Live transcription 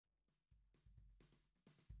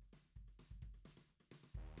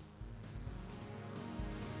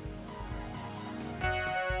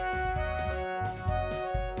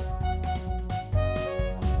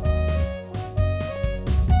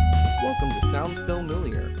Sounds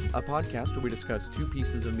Familiar, a podcast where we discuss two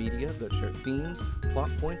pieces of media that share themes,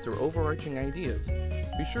 plot points, or overarching ideas.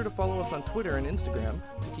 Be sure to follow us on Twitter and Instagram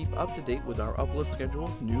to keep up to date with our upload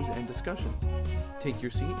schedule, news, and discussions. Take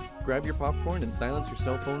your seat, grab your popcorn, and silence your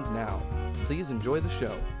cell phones now. Please enjoy the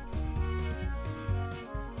show.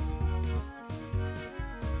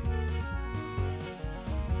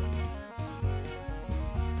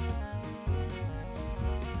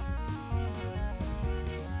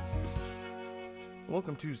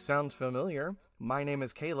 Welcome to Sounds Familiar. My name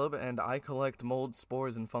is Caleb, and I collect mold,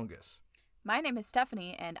 spores, and fungus. My name is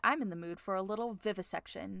Stephanie, and I'm in the mood for a little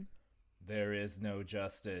vivisection. There is no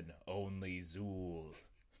Justin, only Zool.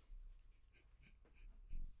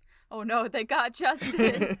 Oh no, they got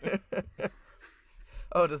Justin!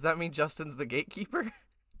 Oh, does that mean Justin's the gatekeeper?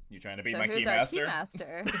 You trying to be So my who's keymaster?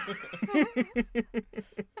 our keymaster?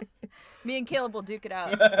 Me and Caleb will duke it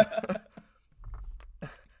out.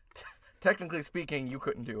 Technically speaking, you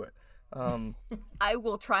couldn't do it. I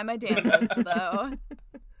will try my damnedest, though.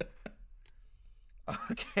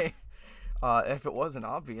 Okay. If it wasn't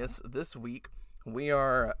obvious, this week we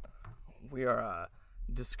are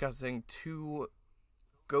discussing two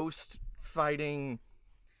ghost fighting,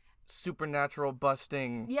 supernatural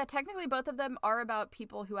busting. Yeah, technically both of them are about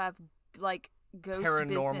people who have, like, ghost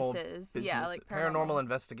paranormal businesses. Yeah, like paranormal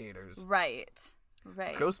investigators. Right.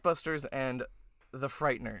 Ghostbusters and The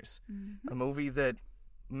Frighteners, a movie that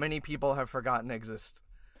many people have forgotten exists.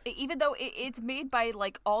 Even though it's made by,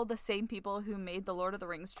 like, all the same people who made the Lord of the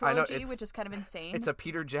Rings trilogy, which is kind of insane. It's a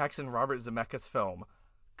Peter Jackson, Robert Zemeckis film.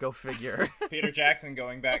 Go figure. Peter Jackson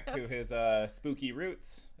going back to his spooky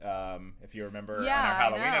roots. If you remember in our I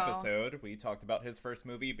Halloween know. episode, we talked about his first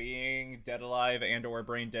movie being Dead Alive and or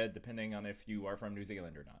Brain Dead, depending on if you are from New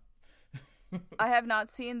Zealand or not. I have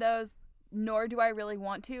not seen those, nor do I really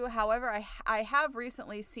want to. However, I have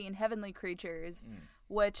recently seen Heavenly Creatures,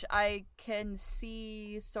 which I can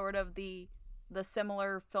see sort of the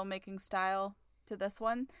similar filmmaking style to this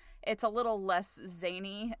one. It's a little less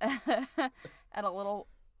zany and a little,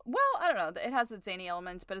 well, I don't know. It has its zany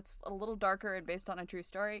elements, but it's a little darker and based on a true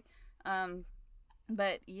story. But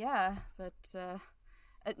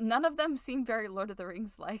none of them seem very Lord of the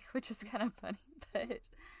Rings like, which is kind of funny. But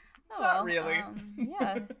Not really.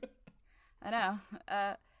 Yeah. I know.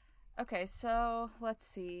 Okay, so let's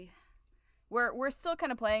see. We're still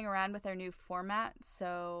kind of playing around with our new format,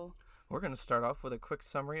 so We're going to start off with a quick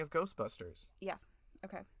summary of Ghostbusters. yeah.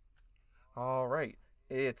 Okay. All right.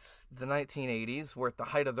 It's the 1980s. We're at the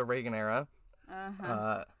height of the Reagan era.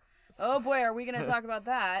 Oh boy, are we going to talk about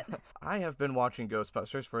that? I have been watching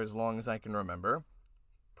Ghostbusters for as long as I can remember.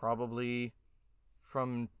 Probably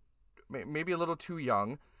from maybe a little too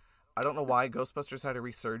young. I don't know why Ghostbusters had a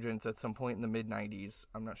resurgence at some point in the mid-90s.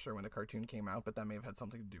 I'm not sure when the cartoon came out, but that may have had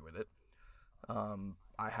something to do with it.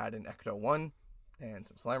 I had an Ecto-1 and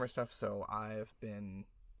some Slimer stuff, so I've been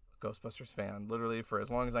a Ghostbusters fan literally for as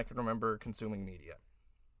long as I can remember consuming media.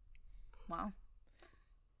 Wow.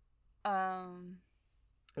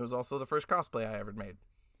 It was also the first cosplay I ever made.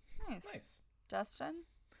 Nice. Justin?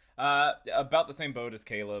 About the same boat as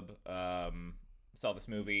Caleb. Saw this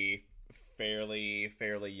movie fairly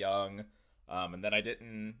young, and then I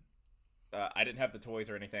didn't have the toys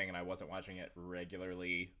or anything, and I wasn't watching it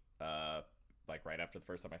regularly, like right after the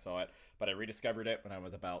first time I saw it, but I rediscovered it when I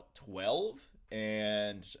was about 12,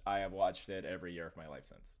 and I have watched it every year of my life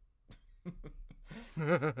since.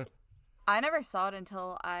 I never saw it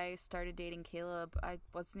until I started dating Caleb. I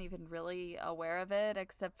wasn't even really aware of it,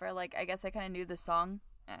 except for, like, I guess I kind of knew the song.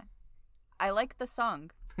 I like the song.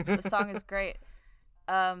 The song is great.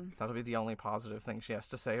 That'll be the only positive thing she has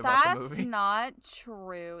to say about the movie. That's not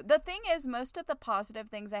true. The thing is, most of the positive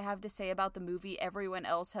things I have to say about the movie, everyone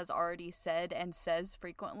else has already said and says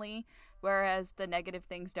frequently, whereas the negative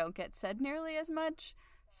things don't get said nearly as much.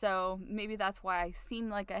 So maybe that's why I seem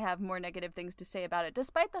like I have more negative things to say about it,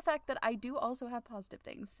 despite the fact that I do also have positive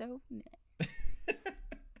things. So,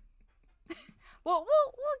 well,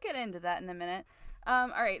 we'll get into that in a minute. All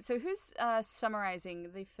right, so who's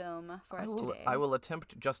summarizing the film for us today? I will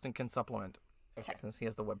attempt. Justin can supplement. Okay. Since he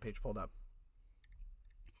has the webpage pulled up.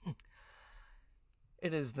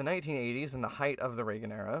 It is the 1980s and the height of the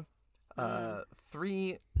Reagan era.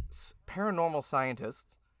 Three paranormal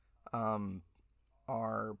scientists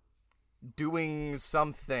are doing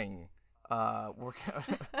something.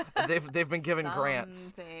 They've been given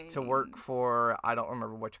grants to work for, I don't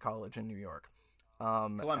remember which college in New York.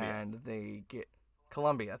 Columbia. And they get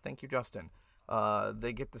Columbia. Thank you, Justin.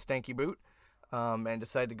 They get the stanky boot and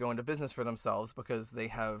decide to go into business for themselves because they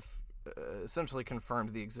have essentially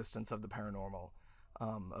confirmed the existence of the paranormal,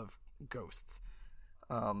 of ghosts.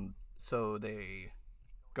 So they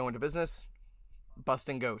go into business,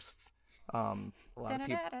 busting ghosts. A lot of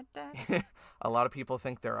people, a lot of people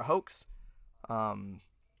think they're a hoax, and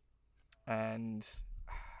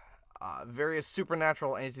various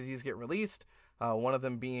supernatural entities get released. One of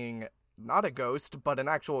them being not a ghost, but an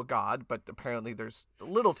actual god. But apparently, there's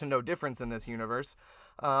little to no difference in this universe.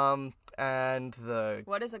 And the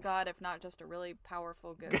What is a god if not just a really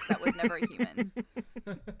powerful ghost that was never a human?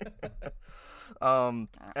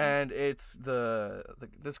 and it's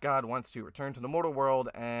this god wants to return to the mortal world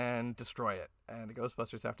and destroy it, and the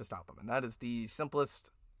Ghostbusters have to stop him. And that is the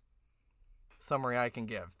simplest summary I can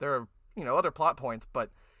give. There are, other plot points,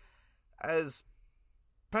 but as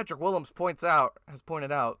Patrick Willems has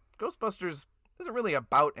pointed out, Ghostbusters isn't really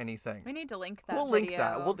about anything. We need to link that. We'll video.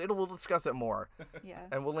 link that. We'll discuss it more. Yeah.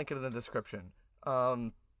 And we'll link it in the description.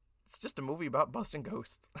 It's just a movie about busting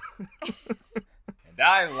ghosts. And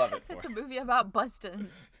I love it for It's it. a movie about busting.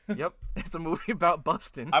 Yep, it's a movie about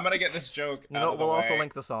busting. I'm going to get this joke out of the We'll way. also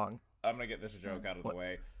link the song. I'm going to get this joke out of the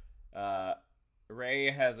way.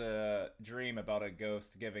 Ray has a dream about a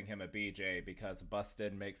ghost giving him a BJ because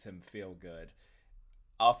bustin' makes him feel good.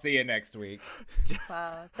 I'll see you next week.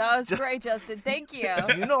 Wow, that was great, Justin. Thank you.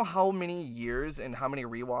 Do you know how many years and how many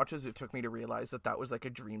rewatches it took me to realize that was like a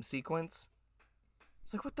dream sequence?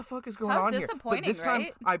 It's like, what the fuck is going How on here? But disappointing, this time,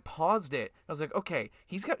 right? I paused it. I was like, okay,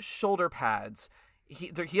 he's got shoulder pads.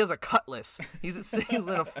 He has a cutlass. He's in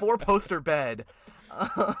a 4-poster bed.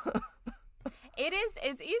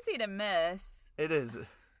 It's easy to miss. It is.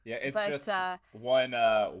 Yeah, it's But, just one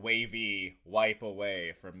wavy wipe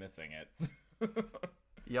away from missing it.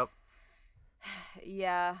 Yep.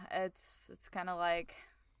 Yeah, it's kind of like,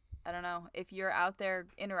 I don't know, if you're out there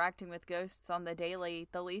interacting with ghosts on the daily,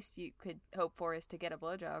 the least you could hope for is to get a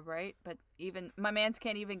blowjob, right? But even my mans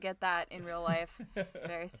can't even get that in real life.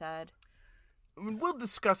 Very sad. We'll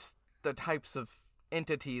discuss the types of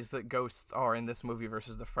entities that ghosts are in this movie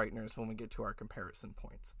versus the Frighteners when we get to our comparison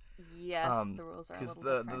points. Yes, the rules are a Because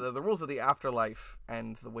little different. the rules of the afterlife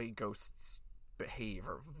and the way ghosts behave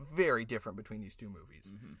are very different between these two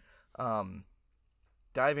movies. Mm-hmm.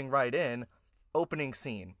 Diving right in, opening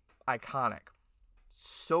scene, iconic,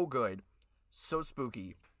 so good, so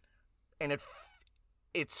spooky, and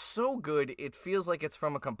it's so good it feels like it's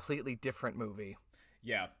from a completely different movie.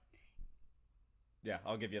 Yeah,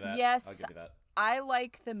 I'll give you that. Yes. I'll give you that. I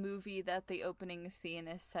like the movie that the opening scene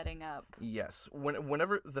is setting up. Yes,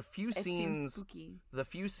 whenever the few It seems scenes. spooky. The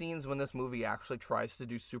few scenes when this movie actually tries to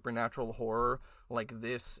do supernatural horror, like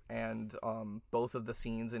this and both of the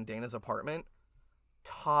scenes in Dana's apartment,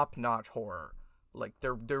 top-notch horror. Like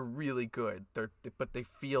they're really good. But they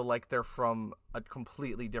feel like they're from a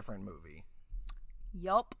completely different movie.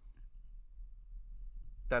 Yup.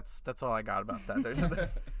 That's all I got about that. There's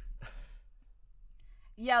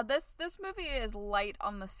Yeah, this movie is light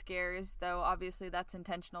on the scares, though obviously that's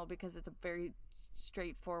intentional because it's a very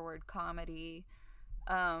straightforward comedy.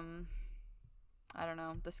 I don't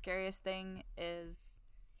know. The scariest thing is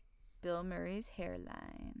Bill Murray's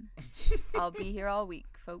hairline. I'll be here all week,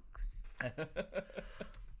 folks. all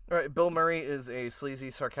right. Bill Murray is a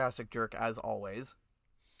sleazy, sarcastic jerk as always.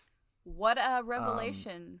 What a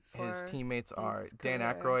revelation for His teammates are his Dan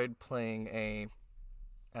career. Aykroyd playing a,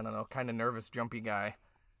 I don't know, kind of nervous, jumpy guy,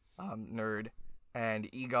 nerd, and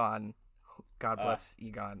Egon, God bless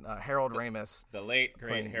Egon, Harold Ramis. The late great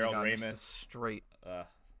Playing Harold Egon, just Ramis. straight,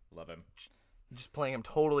 Love him. just playing him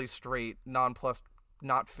totally straight, nonplussed,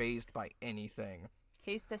 not phased by anything.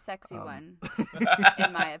 He's the sexy one,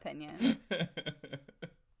 in my opinion.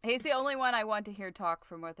 He's the only one I want to hear talk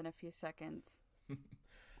for more than a few seconds.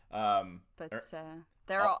 But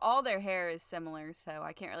all their hair is similar, so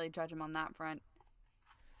I can't really judge them on that front.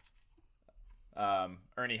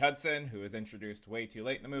 Ernie Hudson, who was introduced way too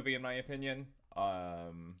late in the movie, in my opinion.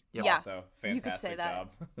 Yeah, Also, you could say fantastic that. job.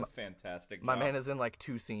 Fantastic job. My man is in like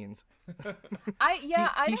 2 scenes. I He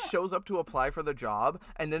don't. shows up to apply for the job,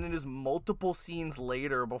 and then it is multiple scenes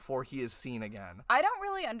later before he is seen again. I don't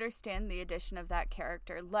really understand the addition of that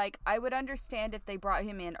character. Like, I would understand if they brought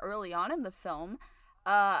him in early on in the film,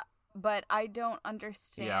 but I don't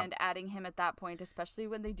understand adding him at that point, especially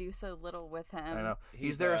when they do so little with him. I know. He's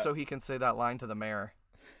He's, there so he can say that line to the mayor.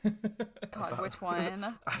 God, which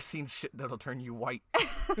one? I've seen shit that'll turn you white.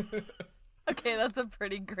 Okay, that's a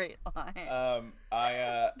pretty great line.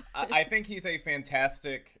 I think he's a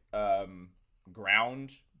fantastic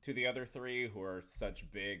ground to the other three, who are such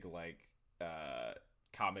big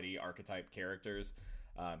comedy archetype characters.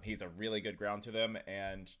 He's a really good ground to them,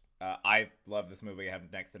 and I love this movie. I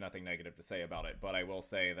have next to nothing negative to say about it, but I will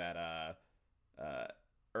say that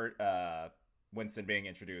Winston being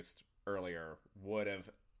introduced earlier would have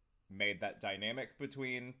made that dynamic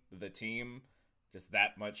between the team just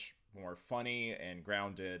that much more funny and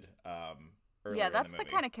grounded. Yeah, that's the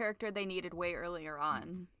kind of character they needed way earlier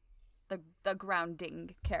on. The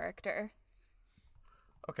grounding character.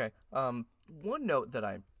 Okay. One note that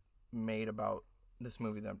I made about this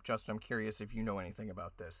movie that Justin, I'm curious if you know anything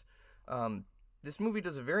about this. This movie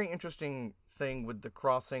does a very interesting thing with the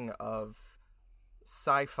crossing of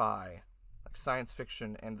sci-fi, like science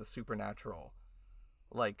fiction, and the supernatural.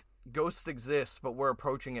 Like, ghosts exist, but we're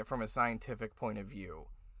approaching it from a scientific point of view.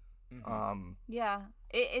 Yeah,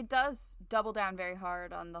 it does double down very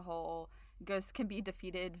hard on the whole ghosts can be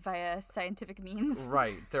defeated via scientific means.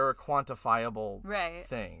 Right. They're a quantifiable Right.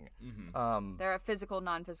 thing. They're a physical,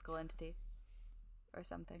 non-physical entity or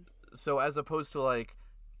something. So as opposed to, like,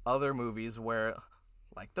 other movies where,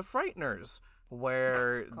 like The Frighteners,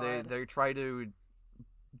 where they try to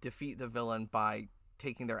defeat the villain by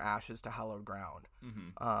taking their ashes to hallowed ground.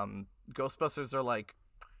 Ghostbusters are like,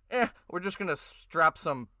 we're just gonna strap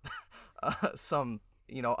some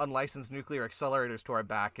unlicensed nuclear accelerators to our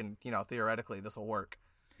back, and theoretically this will work.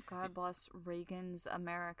 God bless Reagan's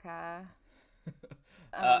America.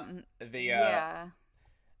 Yeah.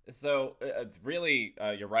 So really,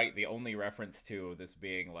 you're right. The only reference to this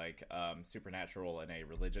being like supernatural in a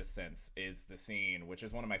religious sense is the scene, which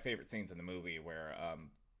is one of my favorite scenes in the movie, where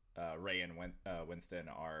Ray and Winston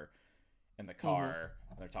are in the car.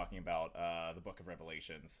 And they're talking about the Book of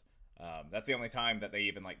Revelations. That's the only time that they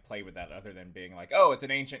even like play with that, other than being like, "Oh, it's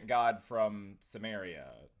an ancient god from Samaria."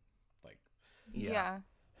 Like, yeah.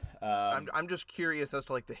 I'm just curious as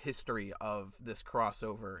to like the history of this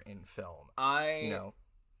crossover in film.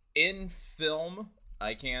 In film,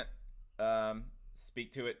 I can't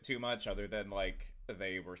speak to it too much, other than like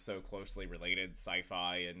they were so closely related,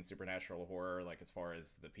 sci-fi and supernatural horror, like as far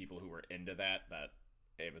as the people who were into that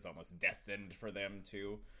it was almost destined for them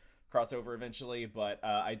to cross over eventually. But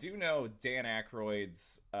I do know Dan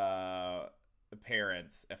Aykroyd's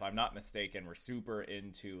parents, if I'm not mistaken, were super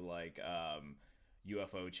into like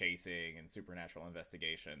UFO chasing and supernatural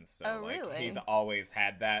investigations. So really? He's always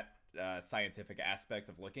had that scientific aspect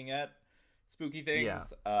of looking at spooky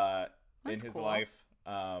things in his cool. life.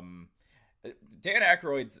 Dan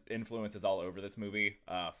Aykroyd's influence is all over this movie,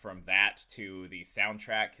 from that to the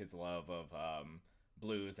soundtrack. His love of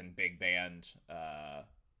blues and big band are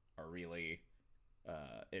really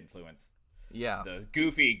influenced. Yeah. The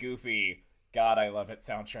goofy God I love it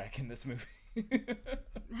soundtrack in this movie.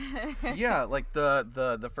 Yeah, like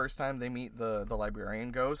the first time they meet the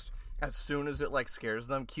librarian ghost, as soon as it like scares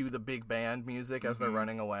them, cue the big band music as they're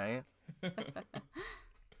running away.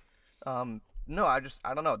 No, I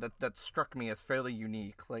don't know, that struck me as fairly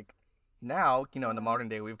unique. Like now, in the modern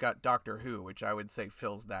day, we've got Doctor Who, which I would say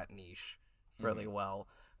fills that niche fairly well.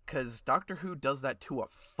 Because Doctor Who does that to a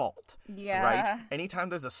fault. Yeah. Right? Anytime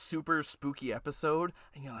there's a super spooky episode,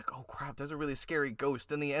 and you're like, oh crap, there's a really scary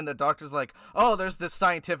ghost. In the end, the Doctor's like, oh, there's this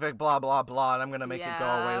scientific blah, blah, blah, and I'm going to make it go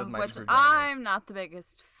away with my which screwdriver. I'm not the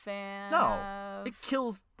biggest fan No. of. It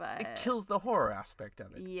kills the horror aspect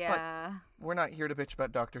of it. Yeah. But we're not here to bitch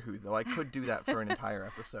about Doctor Who, though. I could do that for an entire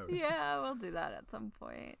episode. Yeah, we'll do that at some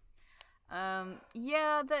point.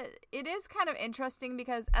 It is kind of interesting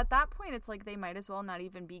because at that point it's like they might as well not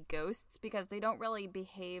even be ghosts, because they don't really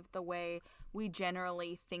behave the way we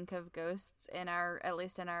generally think of ghosts at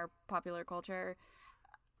least in our popular culture.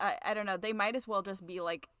 I don't know. They might as well just be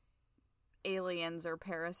like aliens or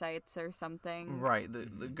parasites or something. Right.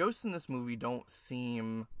 The ghosts in this movie don't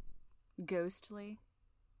seem Ghostly.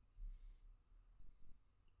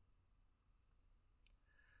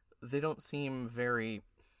 They don't seem very...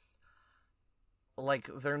 like,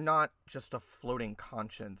 they're not just a floating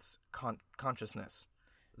consciousness.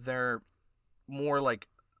 They're more like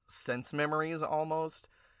sense memories almost.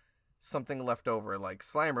 Something left over. Like,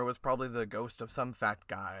 Slimer was probably the ghost of some fat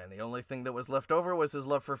guy, and the only thing that was left over was his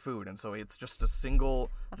love for food, and so it's just a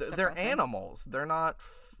single... They're depressing. Animals. They're not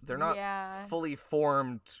fully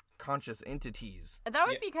formed conscious entities. That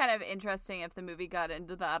would be kind of interesting if the movie got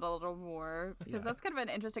into that a little more, because that's kind of an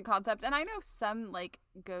interesting concept. And I know some, like,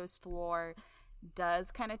 ghost lore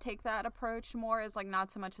does kind of take that approach more, as like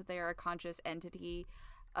not so much that they are a conscious entity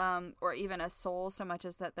or even a soul, so much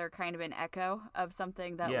as that they're kind of an echo of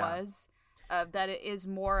something that was, that it is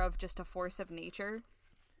more of just a force of nature.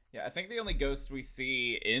 Yeah, I think the only ghosts we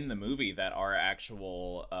see in the movie that are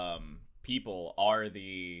actual people are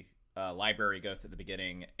the library ghost at the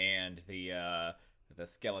beginning and the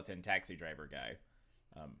skeleton taxi driver guy.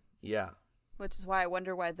 Which is why I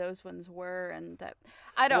wonder why those ones were, and that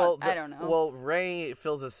I don't know. Well, Ray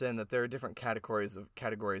fills us in that there are different categories of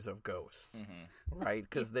ghosts, right?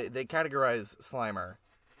 Because they categorize Slimer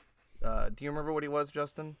Do you remember what he was,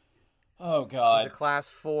 Justin? Oh He's God. a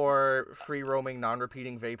class 4 free roaming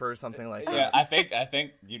non-repeating vapor or something like that. Yeah, I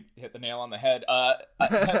think you hit the nail on the head.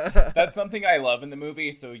 That's something I love in the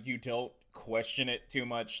movie, so you don't question it too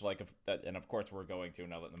much. And of course we're going to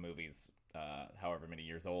now that the movie's however many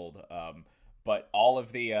years old. But all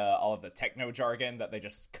of the techno jargon that they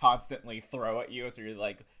just constantly throw at you, so you're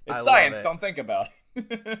like, I it's love science, it. don't think about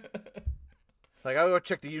it. Like, I'll go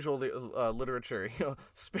check the usual literature,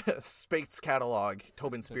 Spates catalog,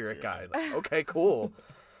 Tobin Spirit Guide. Like, okay, cool.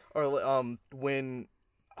 Or when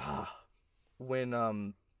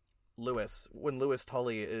Lewis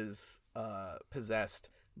Tully is possessed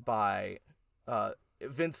by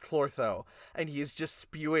Vince Clortho, and he is just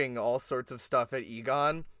spewing all sorts of stuff at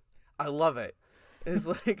Egon. I love it. It's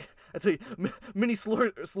like, I tell you, many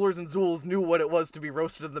slurs and Zools knew what it was to be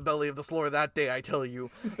roasted in the belly of the slur that day, I tell you.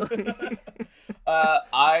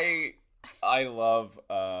 I love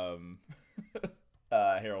Harold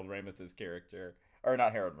Ramis's character, or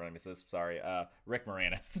not Harold Ramis's, sorry, Rick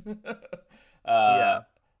Moranis. Yeah.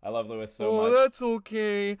 I love Lewis so Oh, much. that's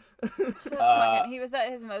okay. He was at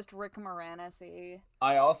his most Rick Moranis-y.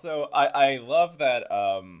 I love that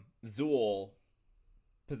Zool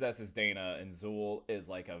possesses Dana, and Zool is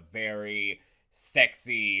like a very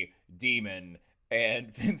sexy demon,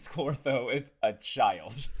 and Vince Clortho is a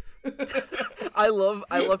child. I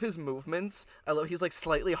love his movements. He's like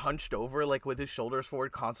slightly hunched over, like with his shoulders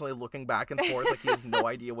forward, constantly looking back and forth, like he has no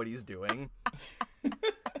idea what he's doing.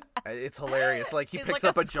 It's hilarious. Like he He's picks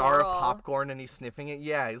like up a a jar of squirrel. popcorn and he's sniffing it.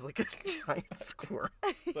 Yeah, he's like a giant squirrel.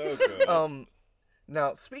 So good.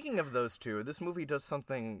 Now speaking of those two, this movie does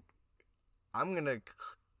something I'm gonna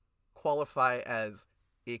qualify as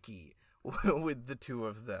icky with the two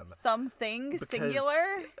of them. Something Because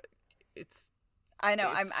singular? It's I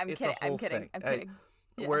know, it's- I'm it's a kidding. I'm whole kidding. thing. I'm kidding.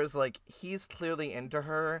 Yes. Whereas, like, he's clearly into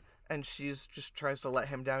her, and she's just tries to let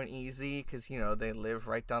him down easy, because, they live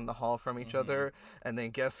right down the hall from each other, and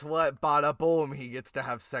then guess what? Bada boom, he gets to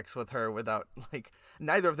have sex with her without, like,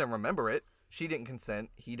 neither of them remember it. She didn't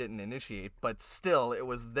consent, he didn't initiate, but still, it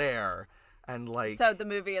was there, and, like... So the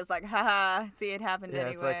movie is like, haha, see, it happened yeah,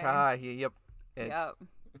 anyway. it's like, ah, yep. Yep.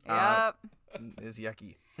 Uh, Yep. Is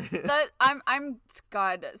yucky.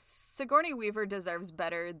 God, Sigourney Weaver deserves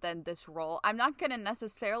better than this role. I'm not gonna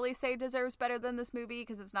necessarily say deserves better than this movie,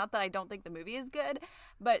 because it's not that I don't think the movie is good,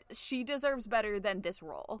 but she deserves better than this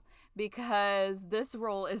role, because this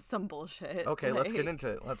role is some bullshit. Okay, let's get Like- into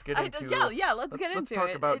it. Let's get into yeah, let's get let's into talk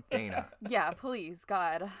it. about Dana. Yeah, please,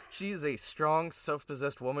 God. She is a strong,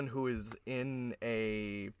 self-possessed woman who is in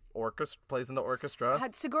a orchestra, plays in the orchestra.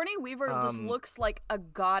 God, Sigourney Weaver just looks like a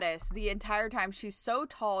goddess the entire time. She's so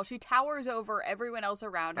tall. She towers over everyone else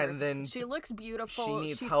around her. And then she looks beautiful. she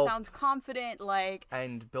needs She help. sounds confident. Like,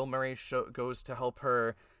 And Bill Murray goes to help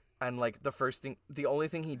her, and like the only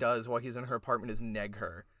thing he does while he's in her apartment is neg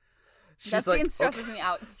her. that scene stresses me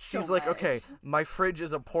out so She's like, much. okay, my fridge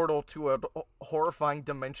is a portal to a horrifying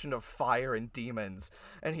dimension of fire and demons.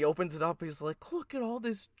 And he opens it up. He's like, look at all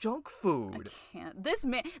this junk food. Can't. This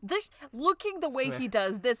man, looking the way he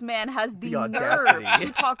does, this man has the, The nerve audacity.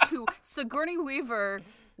 to talk to Sigourney Weaver,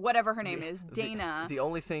 whatever her name is, Dana. The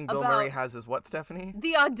only thing Bill about- Murray has is what, Stephanie?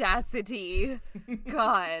 The audacity.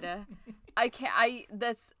 God. I can't.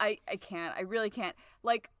 I can't. I really can't.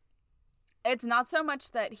 Like, it's not so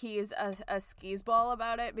much that he's a skis ball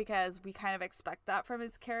about it, because we kind of expect that from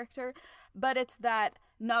his character, but it's that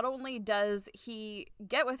not only does he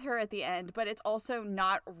get with her at the end, but it's also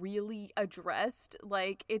not really addressed.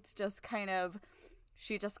 Like, it's just kind of,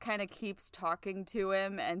 she just kind of keeps talking to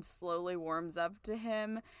him and slowly warms up to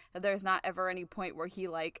him. There's not ever any point where he,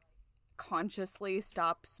 like, consciously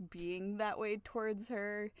stops being that way towards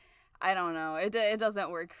her. I don't know. It doesn't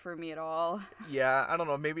work for me at all. Yeah, I don't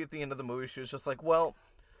know. Maybe at the end of the movie, she was just like, well,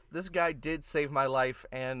 this guy did save my life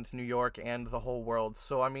and New York and the whole world.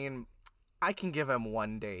 So, I mean, I can give him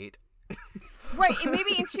one date. Right, and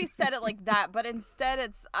maybe if she said it like that, but instead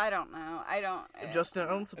it's, I don't know. Justin, I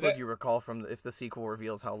don't suppose you recall if the sequel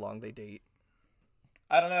reveals how long they date.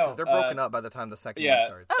 I don't know. 'Cause they're broken up by the time the second one Yeah,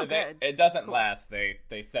 starts. Oh, good. it doesn't last. They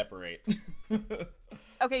separate.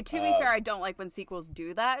 Okay, to be fair, I don't like when sequels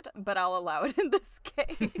do that, but I'll allow it in this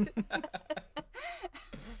case.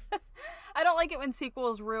 I don't like it when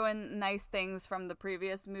sequels ruin nice things from the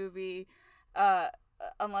previous movie,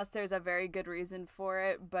 unless there's a very good reason for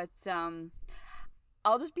it, but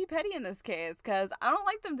I'll just be petty in this case, because I don't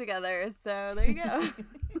like them together, so there you go.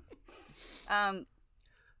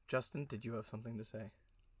 Justin, did you have something to say?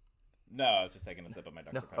 No, I was just taking a sip of my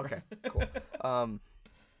Dr. No? Pepper. Okay, cool.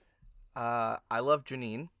 I love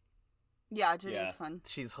Janine. Yeah, Judy's Yeah. fun.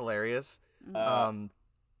 She's hilarious. Uh,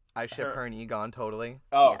 I ship her and Egon totally.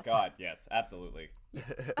 Oh Yes. God, yes, absolutely.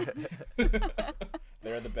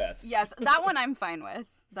 They're the best. Yes, that one I'm fine with.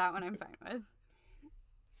 I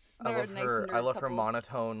They're love a nice her. nerd I love her couple.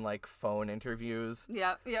 monotone like phone interviews.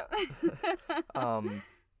 Yep. God.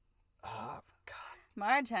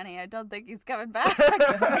 Marge, honey, I don't think he's coming back.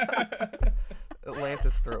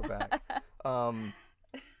 Atlantis throwback.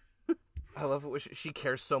 I love it when she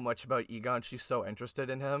cares so much about Egon. She's so interested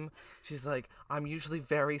in him. She's like, I'm usually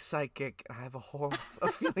very psychic. I have a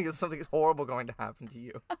feeling that something horrible going to happen to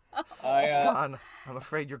you. Egon, I'm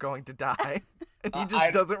afraid you're going to die. And he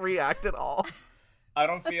just doesn't react at all. I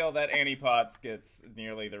don't feel that Annie Potts gets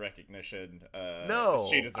nearly the recognition No,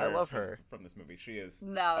 she deserves I love her. from this movie. She is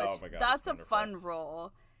No, oh my God, that's it's a wonderful. fun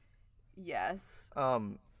role. Yes.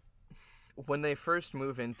 When they first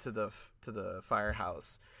move into the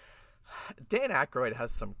firehouse, Dan Aykroyd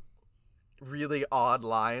has some really odd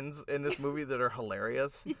lines in this movie that are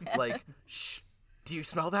hilarious. Like, shh, do you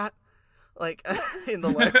smell that? Like, in the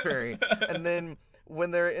library. And then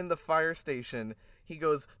when they're in the fire station, he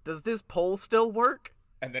goes, does this pole still work?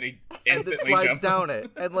 And then he And instantly it slides jumps down it.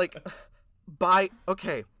 And like,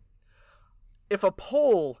 okay, if a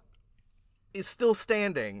pole is still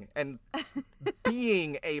standing and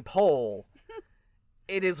being a pole,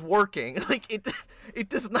 it is working. Like, it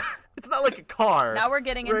does not, it's not like a car. Now we're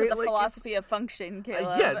getting into right? the Like, philosophy of function,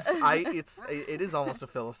 Caleb. yes, it is almost a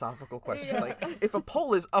philosophical question. Yeah. Like, if a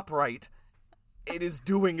pole is upright, it is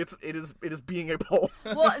doing it is being a pole.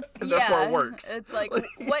 Well, and yeah, therefore it works. It's like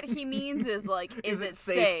what he means is like, is it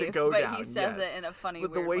safe to go but down? he says Yes. it in a funny,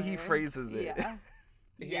 With the weird way he way. phrases it. Yeah.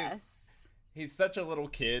 He's- Yes. He's such a little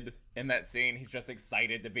kid in that scene. He's just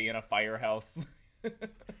excited to be in a firehouse.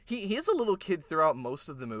 He is a little kid throughout most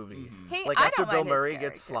of the movie. Hey, Like I after don't Bill mind his Murray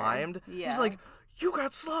gets character. slimed, Yeah. he's like, "You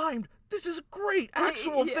got slimed. This is great.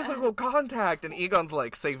 Actual Yeah. physical contact." And Egon's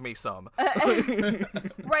like, "Save me some."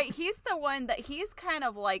 Right, he's the one that he's kind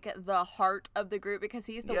of like the heart of the group because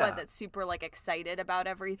he's the Yeah. one that's super like excited about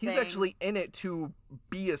everything. He's actually in it to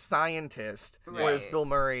be a scientist, whereas Right. Bill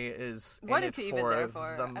Murray is what in is it he even for there for? the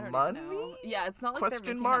I don't even money. know. Yeah, it's not like Question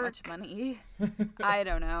they're making mark? that much money. I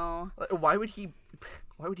don't know. Why would he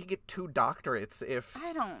get 2 doctorates if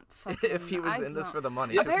I don't fucking if he was I in this don't- for the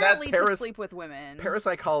money? Yeah, 'Cause Apparently Paras- to sleep with women.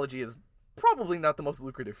 parapsychology is probably not the most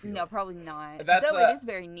lucrative field. No, probably not. That's, Though it is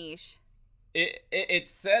very niche.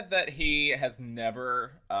 It's said that he has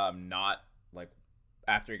never not like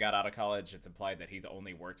after he got out of college. It's implied that he's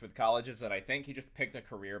only worked with colleges, and I think he just picked a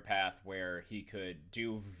career path where he could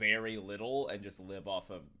do very little and just live off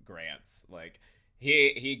of grants. Like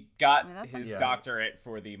he got that his sounds Yeah. doctorate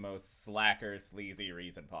for the most slacker, sleazy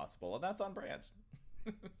reason possible, and that's on brand.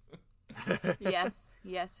 Yes,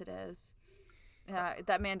 it is.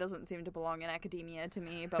 That man doesn't seem to belong in academia to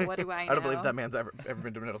me, but what do I know? I don't believe that man's ever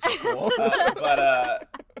been to middle school. But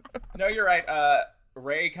no, you're right.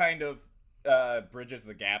 Ray kind of bridges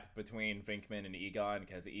the gap between Venkman and Egon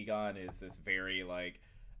because Egon is this very like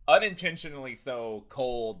unintentionally so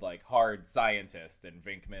cold, like hard scientist, and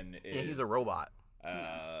Venkman is Yeah, he's a robot.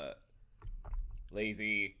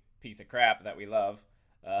 lazy piece of crap that we love.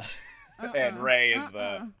 And Ray is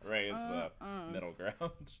the middle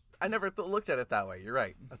ground. I never looked at it that way. You're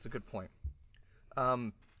right. That's a good point.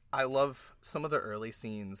 I love some of the early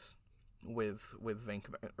scenes with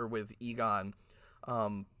Venkman or with Egon,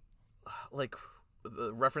 like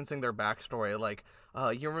referencing their backstory. Like,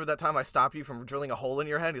 you remember that time I stopped you from drilling a hole in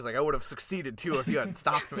your head? He's like, I would have succeeded too if you hadn't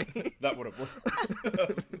stopped me. That would have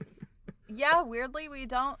worked. Yeah, weirdly we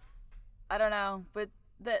don't. I don't know, but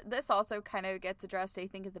this also kind of gets addressed, I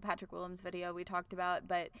think, in the Patrick Willems video we talked about.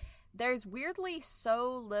 But there's weirdly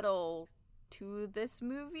so little to this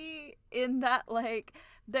movie in that, like,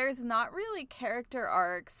 there's not really character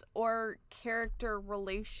arcs or character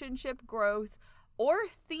relationship growth or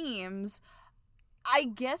themes. I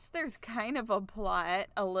guess there's kind of a plot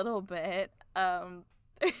a little bit.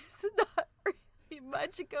 There's not really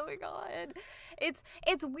much going on. It's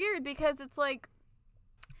weird because it's like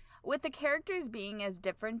with the characters being as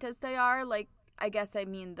different as they are, like I guess I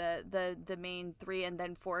mean the main 3 and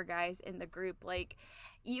then 4 guys in the group, like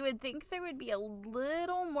you would think there would be a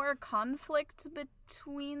little more conflict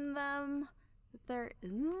between them. But there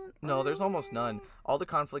isn't. No, there's almost none. All the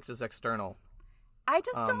conflict is external. I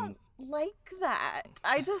just don't like that.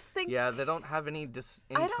 I just think Yeah, they don't have any I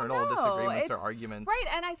don't internal know. disagreements or It's- arguments.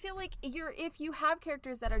 Right, and I feel like if you have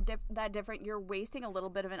characters that are that different, you're wasting a little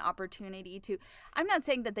bit of an opportunity to. I'm not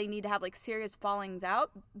saying that they need to have like serious falling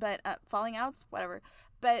outs, whatever.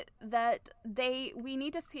 But that we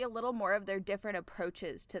need to see a little more of their different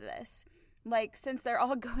approaches to this. Like since they're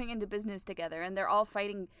all going into business together and they're all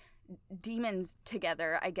fighting demons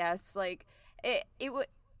together, I guess. Like it would,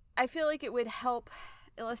 I feel like it would help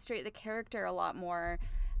illustrate the character a lot more,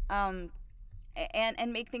 and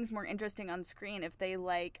make things more interesting on screen if they,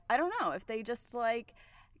 like, I don't know, if they just like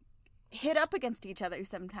hit up against each other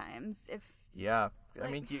sometimes. If Yeah, I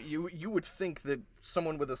like- mean, you would think that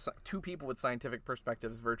someone with two people with scientific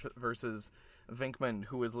perspectives versus Venkman,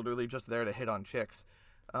 who is literally just there to hit on chicks.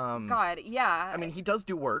 God, yeah. I mean, he does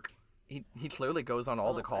do work. He clearly goes on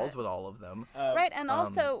all the little calls bit. with all of them. Right, and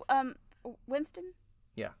also Winston.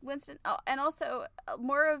 Yeah. Winston, and also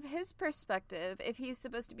more of his perspective, if he's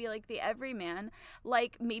supposed to be like the everyman,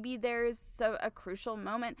 like maybe there's a crucial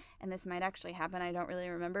moment, and this might actually happen, I don't really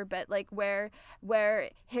remember, but like where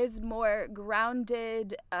his more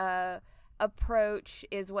grounded approach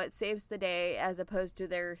is what saves the day as opposed to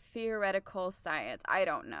their theoretical science. I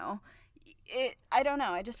don't know. I don't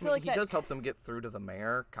know. I just feel I like mean, he that, does help them get through to the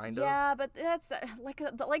mayor, kind of. yeah, but that's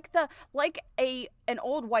an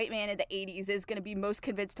old white man in the 80s is going to be most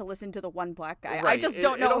convinced to listen to the one black guy. I Right. just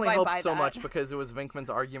don't know It only if I helps buy so that. much because it was Venkman's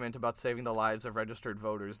argument about saving the lives of registered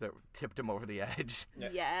voters that tipped him over the edge.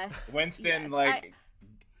 Yes. Winston yes.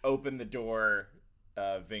 opened the door.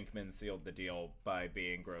 Venkman sealed the deal by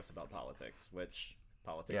being gross about politics, which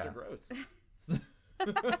politics Yeah. are gross.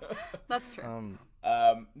 That's true. But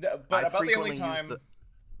I about the frequently only use time, the-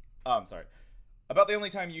 oh, I'm sorry. About the only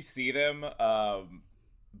time you see them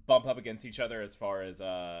bump up against each other, as far as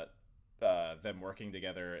them working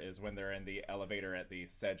together, is when they're in the elevator at the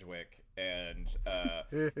Sedgwick, and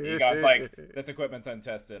Egon's like, "This equipment's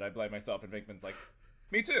untested. I blame myself," and Venkman's like,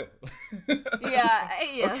 "Me too." Yeah.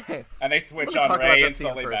 Yes. Okay. And they switch Let me on talk about Ray that and scene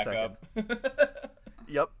slowly for a back second. up.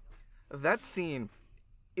 Yep. That scene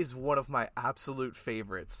is one of my absolute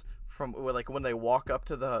favorites from like when they walk up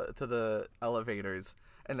to the elevators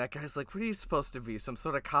and that guy's like, "What are you supposed to be? Some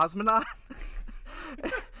sort of cosmonaut?"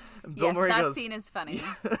 And Bill Yes, Murray that goes, scene is funny.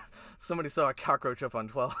 "Somebody saw a cockroach up on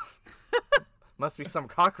 12. Must be some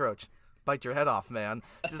cockroach. Bite your head off, man."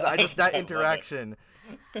 That love it. interaction.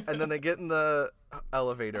 And then they get in the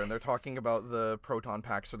elevator and they're talking about the proton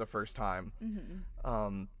packs for the first time.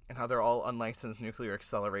 And how they're all unlicensed nuclear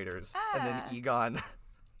accelerators. And then Egon,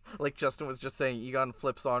 like Justin was just saying, Egon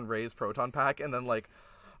flips on Ray's proton pack and then like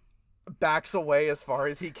backs away as far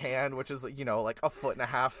as he can, which is, you know, like a foot and a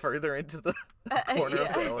half further into the corner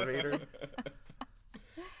of the elevator.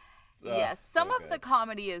 Yes, some so of the good.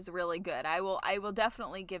 comedy is really good. I will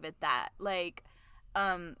definitely give it that. Like,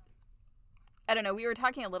 I don't know. We were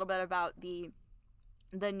talking a little bit about the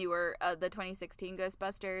newer the 2016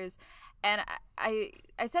 Ghostbusters, and I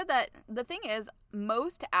said that the thing is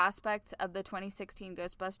most aspects of the 2016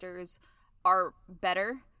 Ghostbusters are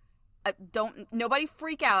better. Nobody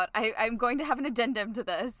freak out. I'm going to have an addendum to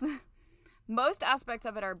this. Most aspects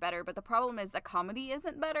of it are better, but the problem is the comedy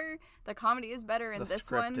isn't better. The comedy is better in The this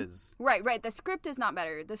script one. is- Right. The script is not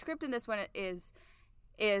better. The script in this one is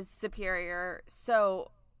superior.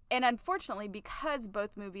 So, and unfortunately, because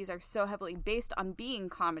both movies are so heavily based on being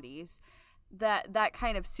comedies, that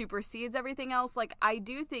kind of supersedes everything else. Like, I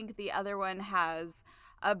do think the other one has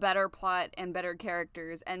a better plot and better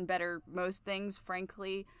characters and better most things,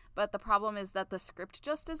 frankly. But the problem is that the script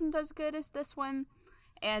just isn't as good as this one.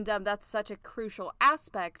 And that's such a crucial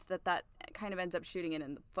aspect that kind of ends up shooting it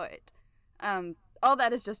in the foot. All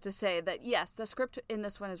that is just to say that, yes, the script in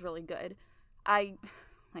this one is really good.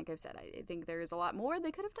 Like I've said, I think there is a lot more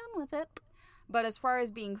they could have done with it. But as far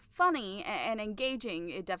as being funny and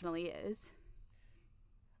engaging, it definitely is.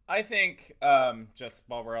 I think, just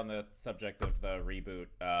while we're on the subject of the reboot,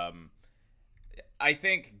 I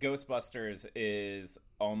think Ghostbusters is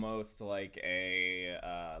almost like a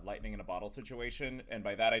lightning in a bottle situation, and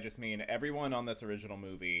by that I just mean everyone on this original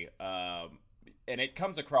movie, and it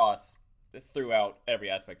comes across throughout every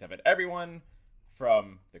aspect of it. Everyone,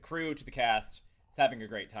 from the crew to the cast, is having a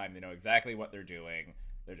great time. They know exactly what they're doing.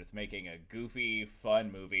 They're just making a goofy,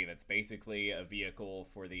 fun movie that's basically a vehicle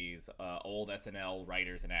for these old SNL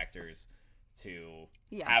writers and actors to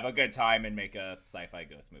have a good time and make a sci-fi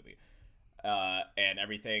ghost movie. And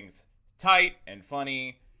everything's tight and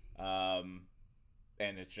funny, and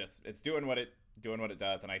it's doing what it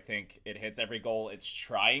does, and I think it hits every goal it's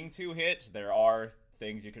trying to hit. There are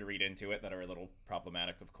things you could read into it that are a little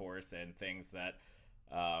problematic, of course, and things that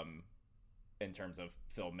in terms of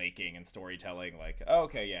filmmaking and storytelling, like,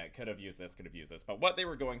 okay, yeah, it could have used this, but what they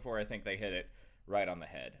were going for, I think they hit it right on the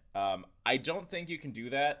head. I don't think you can do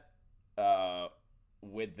that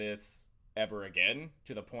with this ever again,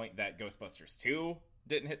 to the point that Ghostbusters 2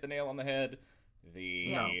 didn't hit the nail on the head.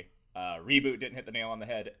 The reboot didn't hit the nail on the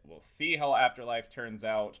head. We'll see how Afterlife turns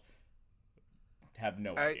out. Have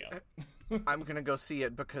no idea. I'm gonna go see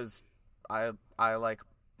it because I like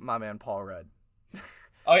my man Paul Rudd.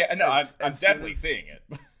 Oh yeah, no, I'm As definitely soon seeing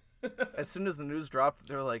it. As soon as the news dropped,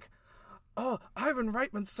 they're like, "Oh, Ivan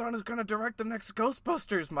Reitman's son is gonna direct the next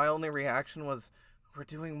Ghostbusters." My only reaction was, "We're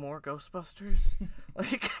doing more Ghostbusters?"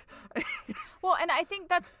 Like, Well, and I think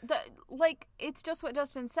that's it's just what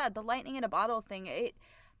Justin said, the lightning in a bottle thing.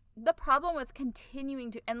 The problem with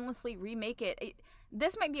continuing to endlessly remake it,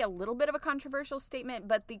 this might be a little bit of a controversial statement,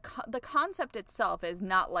 but the concept itself is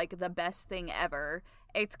not like the best thing ever.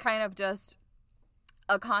 It's kind of just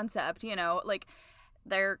a concept, like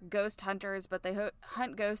they're ghost hunters, but they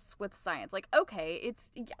hunt ghosts with science. Like, okay,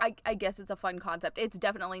 I guess it's a fun concept. It's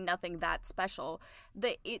definitely nothing that special.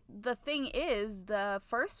 The thing is, the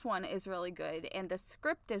first one is really good, and the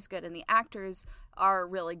script is good, and the actors are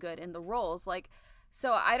really good in the roles. Like,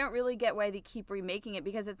 so I don't really get why they keep remaking it,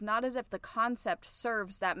 because it's not as if the concept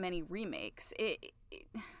serves that many remakes.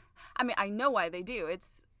 I mean, I know why they do.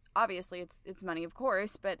 It's obviously it's money, of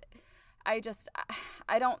course, but I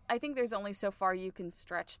think there's only so far you can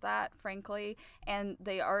stretch that, frankly, and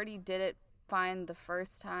they already did it fine the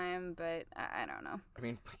first time, but I don't know. I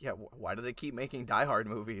mean, yeah, why do they keep making Die Hard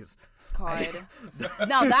movies? God.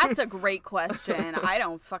 Now that's a great question. I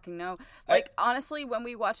don't fucking know. Like, honestly, when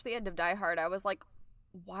we watched the end of Die Hard, I was like,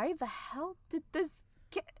 why the hell did this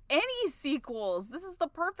get any sequels? This is the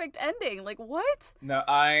perfect ending. Like, what? No,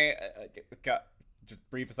 I got just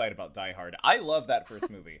brief aside about Die Hard. I love that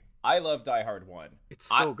first movie. I love Die Hard 1. It's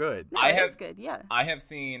so good. No, it is good, yeah. I have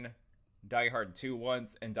seen Die Hard 2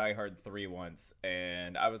 once and Die Hard 3 once,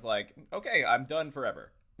 and I was like, okay, I'm done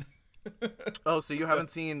forever. Oh, so you haven't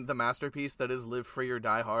seen the masterpiece that is Live Free or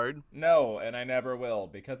Die Hard? No, and I never will,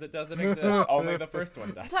 because it doesn't exist. Only the first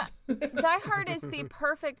one does. Die Hard is the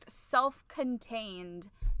perfect self-contained,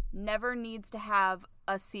 never needs to have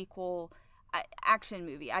a sequel action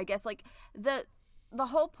movie. I guess, like, the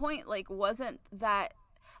whole point, like, wasn't that,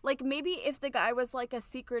 like, maybe if the guy was like a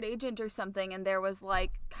secret agent or something and there was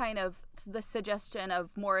like kind of the suggestion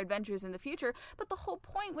of more adventures in the future, but the whole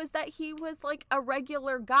point was that he was like a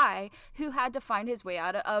regular guy who had to find his way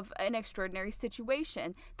out of an extraordinary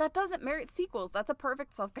situation. That doesn't merit sequels. That's a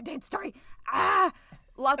perfect self-contained story.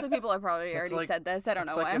 Lots of people have probably already said this. I don't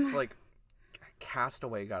know why. If, like,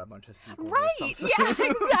 Castaway got a bunch of sequels. Right? Yeah,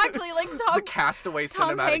 exactly. Like the Castaway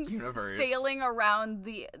Tom cinematic Hanks universe, sailing around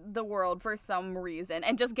the world for some reason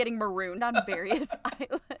and just getting marooned on various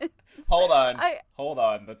islands. Hold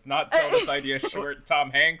on. Let's not sell this idea short, Tom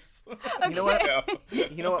Hanks. You know what?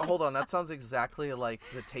 You know what? Hold on. That sounds exactly like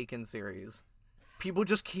the Taken series. People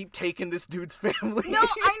just keep taking this dude's family. No,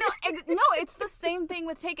 I know. No, it's the same thing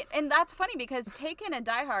with Taken, and that's funny because Taken and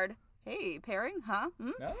Die Hard. Hey, pairing, huh?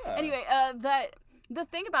 Anyway, the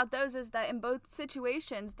thing about those is that in both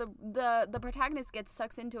situations, the protagonist gets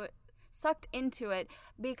sucked into it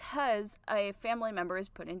because a family member is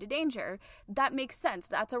put into danger. That makes sense.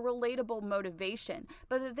 That's a relatable motivation.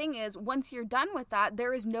 But the thing is, once you're done with that,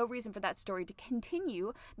 there is no reason for that story to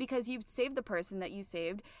continue because you've saved the person that you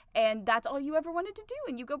saved, and that's all you ever wanted to do,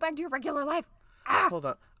 and you go back to your regular life. Hold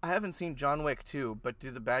on. I haven't seen John Wick 2, but do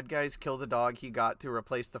the bad guys kill the dog he got to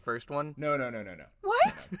replace the first one? No.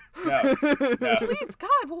 What? No. Please,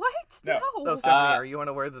 God, what? No. Oh, Stephanie, are you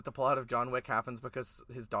unaware that the plot of John Wick happens because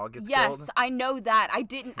his dog gets killed? Yes, I know that.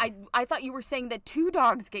 I thought you were saying that 2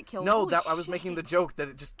 dogs get killed. No, Holy I was shit. making the joke that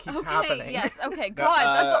it just keeps Okay, happening. yes, okay,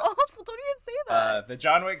 God, that's awful. Don't even say that. The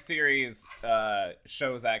John Wick series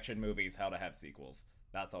shows action movies how to have sequels.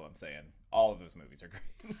 That's all I'm saying. All of those movies are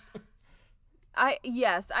great. I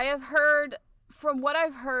have heard, from what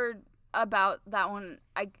I've heard about that one,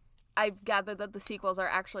 I've gathered that the sequels are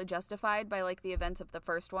actually justified by like the events of the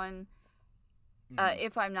first one,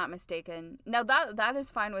 if I'm not mistaken. Now that is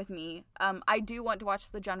fine with me. I do want to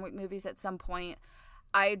watch the John Wick movies at some point.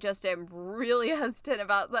 I just am really hesitant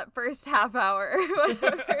about that first half hour.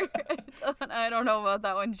 Whatever. I don't know about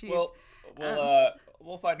that one, Chief. Well,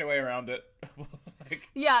 we'll find a way around it.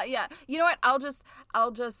 Yeah. You know what?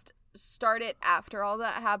 I'll just start it after all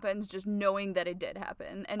that happens, just knowing that it did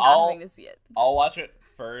happen and not having to see it. I'll watch it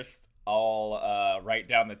first. I'll write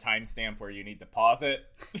down the timestamp where you need to pause it,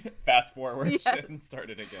 fast forward, and start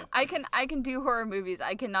it again. I can do horror movies.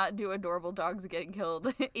 I cannot do adorable dogs getting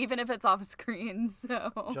killed, even if it's off screen.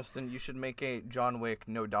 So Justin, you should make a John Wick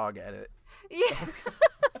no dog edit. Yeah.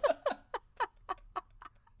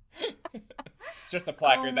 It's just a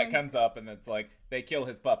placard that comes up and it's like, they kill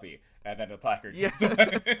his puppy. And then the placard comes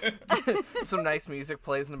up. Some nice music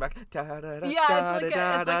plays in the back. It's like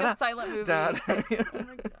a silent movie. Oh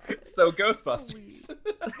my God. So Ghostbusters.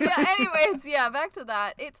 Anyways, back to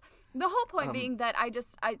that. The whole point being that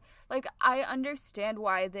I understand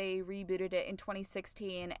why they rebooted it in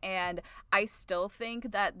 2016, and I still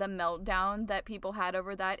think that the meltdown that people had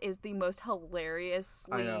over that is the most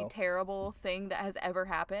hilariously terrible thing that has ever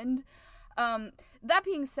happened. That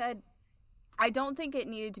being said, I don't think it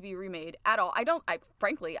needed to be remade at all.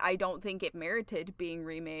 Frankly, I don't think it merited being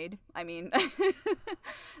remade. I mean,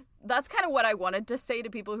 that's kind of what I wanted to say to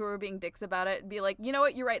people who were being dicks about it. Be like, you know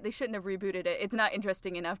what, you're right, they shouldn't have rebooted it. It's not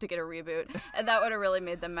interesting enough to get a reboot. And that would have really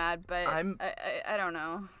made them mad, but I don't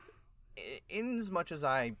know. In as much as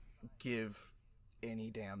I give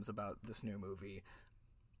any damns about this new movie,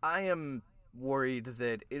 I am worried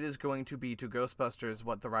that it is going to be to Ghostbusters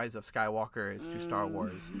what The Rise of Skywalker is to Star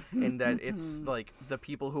Wars, in that it's like the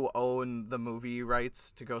people who own the movie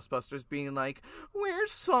rights to Ghostbusters being like, we're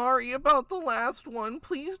sorry about the last one,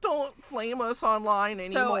 please don't flame us online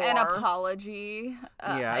anymore. So an apology.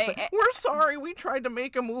 It's like, we're sorry we tried to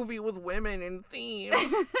make a movie with women in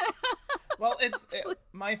themes. Well,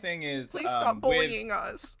 my thing is, please stop bullying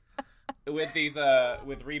us. With these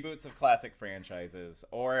with reboots of classic franchises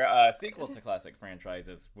or sequels to classic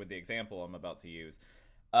franchises, with the example I'm about to use,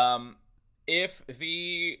 if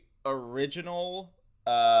the original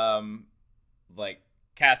like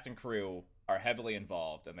cast and crew are heavily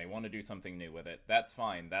involved and they want to do something new with it, that's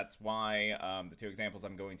fine. That's why the two examples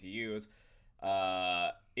I'm going to use,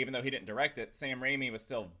 even though he didn't direct it, Sam Raimi was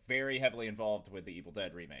still very heavily involved with the Evil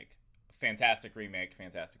Dead remake. Fantastic remake,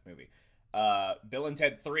 fantastic movie. Bill and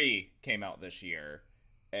Ted 3 came out this year,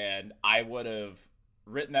 and I would have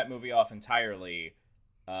written that movie off entirely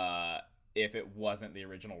if it wasn't the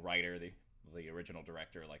original writer, the original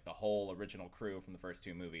director, like the whole original crew from the first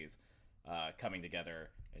two movies coming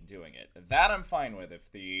together and doing it. That I'm fine with.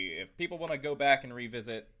 If people want to go back and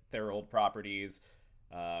revisit their old properties,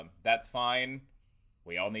 that's fine.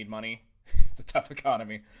 We all need money. It's a tough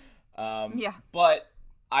economy. But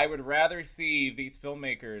I would rather see these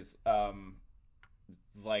filmmakers,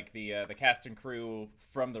 like the cast and crew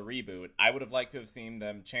from the reboot. I would have liked to have seen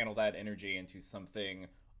them channel that energy into something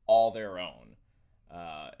all their own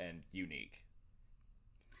and unique.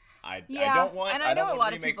 I don't want. And I know don't a want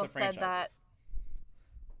lot of remakes people said that. franchises.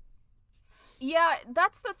 Yeah,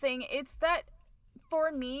 that's the thing. It's that for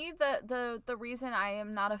me, the reason I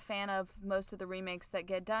am not a fan of most of the remakes that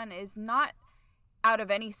get done is not out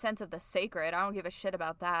of any sense of the sacred. I don't give a shit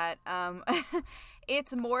about that.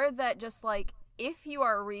 It's more that just like, if you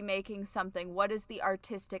are remaking something, what is the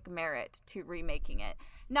artistic merit to remaking it?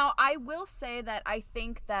 Now, I will say that I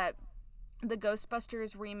think that the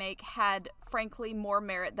Ghostbusters remake had, frankly, more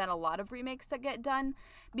merit than a lot of remakes that get done,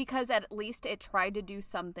 because at least it tried to do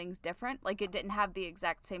some things different. Like, it didn't have the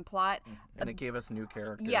exact same plot. And it gave us new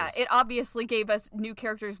characters. Yeah, it obviously gave us new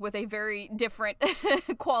characters with a very different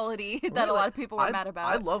quality that a lot of people were mad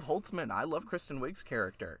about. I love Holtzman. I love Kristen Wiig's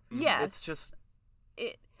character. Yes. It's just,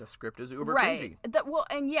 the script is uber right. cringy.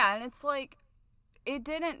 And it's like, it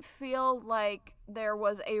didn't feel like there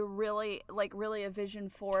was a really a vision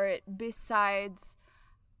for it besides,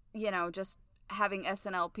 just having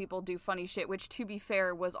SNL people do funny shit, which, to be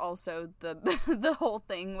fair, was also the whole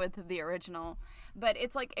thing with the original. But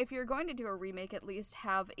it's like, if you're going to do a remake, at least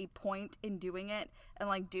have a point in doing it and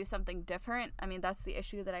like do something different. I mean, that's the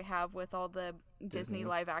issue that I have with all the Disney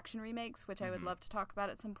live action remakes, which I would love to talk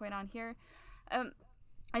about at some point on here.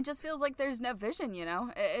 It just feels like there's no vision,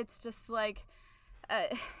 It's just like,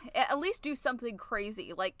 at least do something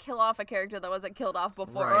crazy, like kill off a character that wasn't killed off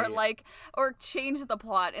before, right. or change the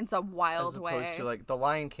plot in some wild way. As opposed to like The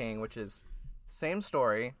Lion King, which is same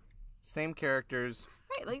story, same characters,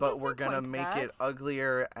 right, but we're gonna make it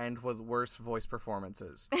uglier and with worse voice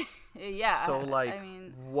performances. Yeah. So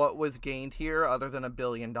what was gained here other than $1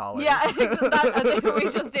 billion? Yeah, I think we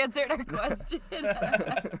just answered our question.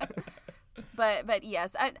 But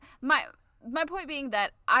yes, my point being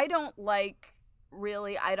that I don't love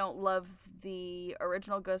the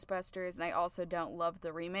original Ghostbusters, and I also don't love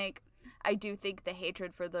the remake. I do think the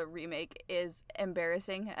hatred for the remake is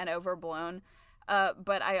embarrassing and overblown,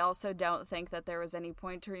 but I also don't think that there was any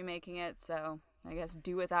point to remaking it, so I guess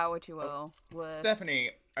do without what you will.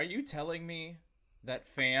 Stephanie, are you telling me that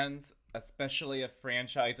fans, especially of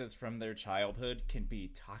franchises from their childhood, can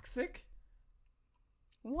be toxic?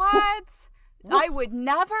 What? I would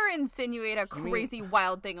never insinuate a crazy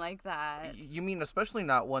wild thing like that. You mean especially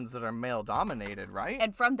not ones that are male-dominated, right?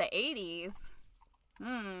 And from the 80s.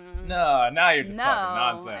 No, now you're just talking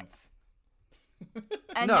nonsense.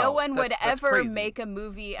 And no one would ever make a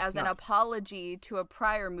movie as an apology to a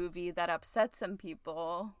prior movie that upset some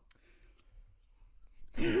people.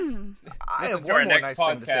 I have one more nice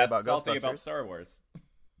thing to say about Ghostbusters. About Star Wars.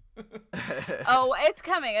 Oh, it's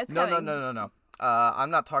coming. It's No, coming. no. I'm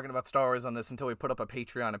not talking about Star Wars on this until we put up a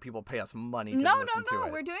Patreon and people pay us money to listen to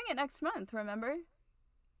it. We're doing it next month, remember?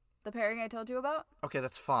 The pairing I told you about? Okay,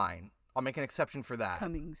 that's fine. I'll make an exception for that.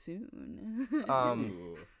 Coming soon.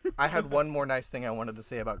 I had one more nice thing I wanted to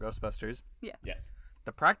say about Ghostbusters. Yeah. Yes.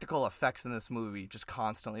 The practical effects in this movie just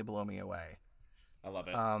constantly blow me away. I love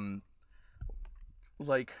it.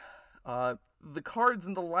 The cards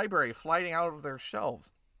in the library flying out of their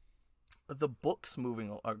shelves. The books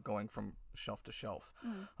going from shelf to shelf.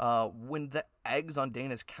 When the eggs on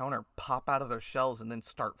Dana's counter pop out of their shells and then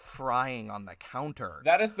start frying on the counter.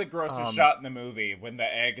 That is the grossest shot in the movie, when the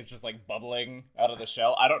egg is just like bubbling out of the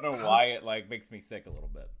shell. I don't know why it like makes me sick a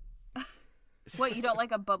little bit. What, you don't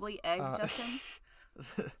like a bubbly egg, Justin?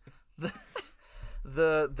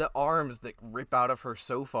 The arms that rip out of her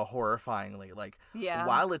sofa horrifyingly. Yeah.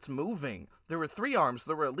 While it's moving, there were 3 arms.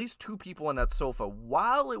 There were at least 2 people in that sofa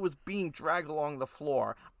while it was being dragged along the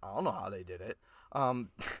floor. I don't know how they did it.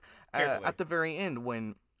 At the very end,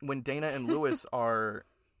 when Dana and Lewis are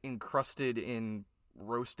encrusted in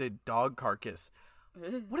roasted dog carcass,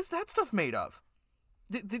 what is that stuff made of?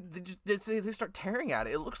 They start tearing at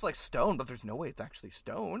it. It looks like stone, but there's no way it's actually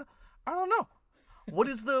stone. I don't know. What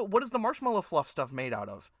is the marshmallow fluff stuff made out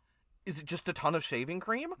of? Is it just a ton of shaving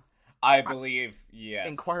cream? I believe, yes.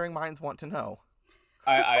 Inquiring minds want to know.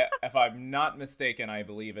 I if I'm not mistaken, I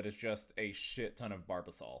believe it is just a shit ton of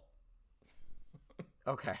Barbasol.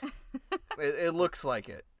 Okay. It looks like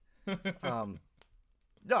it.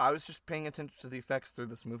 No, I was just paying attention to the effects through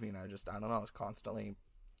this movie, and I don't know, I was constantly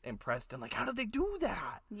impressed and how did they do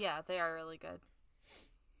that? Yeah, they are really good.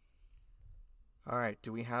 All right,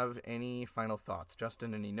 do we have any final thoughts?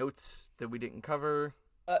 Justin, any notes that we didn't cover?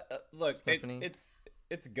 Look, Stephanie? it's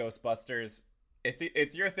Ghostbusters.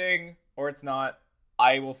 It's your thing, or it's not.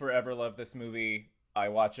 I will forever love this movie. I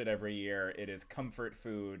watch it every year. It is comfort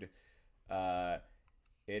food. It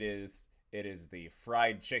is the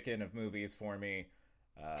fried chicken of movies for me.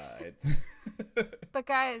 But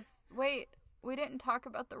guys, wait, we didn't talk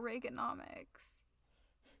about the Reaganomics.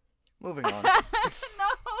 Moving on. No,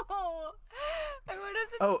 I wanted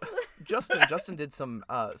to. Justin did some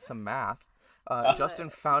math. Justin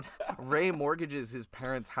found Ray mortgages his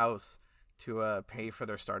parents' house to pay for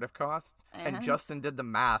their startup costs, and Justin did the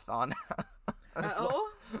math on.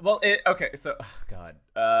 Well, okay, so God,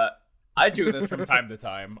 I do this from time to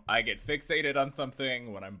time. I get fixated on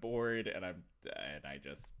something when I'm bored, and I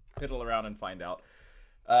just piddle around and find out.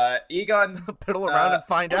 Egon piddle around and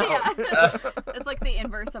find out. Yeah. It's like the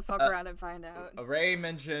inverse of fuck around and find out. Ray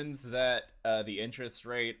mentions that the interest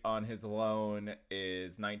rate on his loan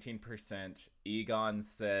is 19%. Egon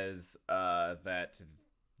says that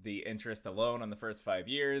the interest alone on the first 5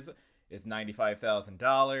 years is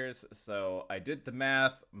 $95,000. So I did the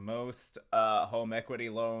math. Most home equity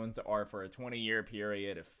loans are for a 20-year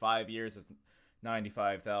period. If 5 years is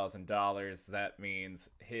 $95,000, that means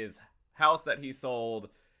his house that he sold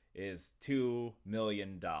is $2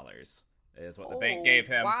 million, is what the bank gave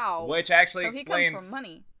him. Wow. Which actually so explains he comes from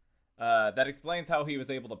money. That explains how he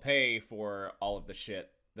was able to pay for all of the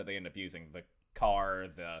shit that they end up using. The car,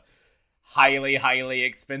 the highly, highly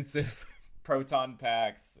expensive proton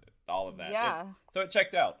packs, all of that. Yeah. So it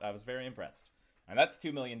checked out. I was very impressed. And that's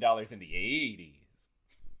 $2 million in the 80s.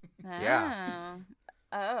 Yeah.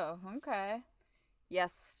 Oh, okay.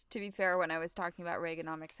 Yes, to be fair, when I was talking about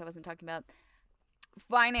Reaganomics, I wasn't talking about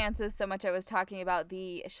finances so much. I was talking about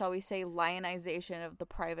the, shall we say, lionization of the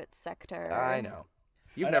private sector. I know.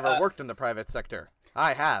 You've never worked in the private sector.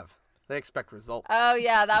 I have. They expect results. Oh,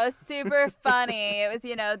 yeah, that was super funny. It was,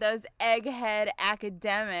 those egghead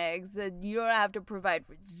academics that you don't have to provide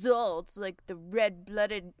results like the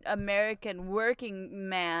red-blooded American working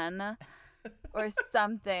man or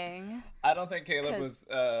something. I don't think Caleb was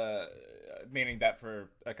meaning that for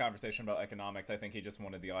a conversation about economics. I think he just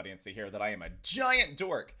wanted the audience to hear that I am a giant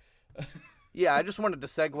dork. Yeah, I just wanted to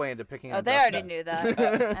segue into picking on they Justin. already knew that.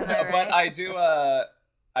 Am I right? But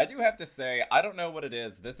I do have to say, I don't know what it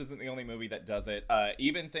is. This isn't the only movie that does it.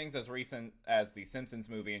 Even things as recent as the Simpsons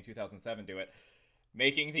movie in 2007 do it.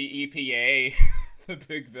 Making the EPA the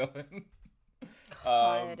big villain.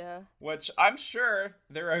 Which I'm sure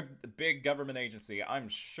they're a big government agency. I'm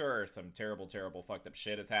sure some terrible, terrible fucked up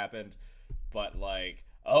shit has happened. But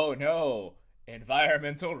oh no,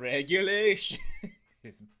 environmental regulation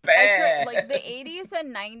is bad. I swear, the 80s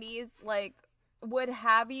and 90s, would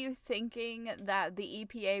have you thinking that the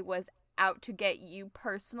EPA was out to get you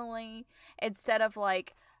personally instead of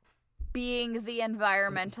being the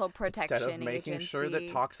environmental protection Instead of making agency. sure that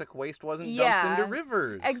toxic waste wasn't Yeah, dumped into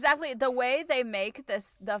rivers. Exactly. The way they make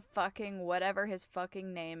this, the fucking whatever his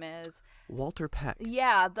fucking name is. Walter Peck.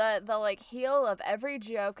 Yeah, the like heel of every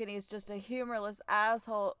joke, and he's just a humorless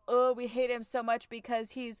asshole. Oh, we hate him so much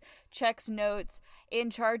because he's checks notes in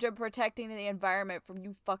charge of protecting the environment from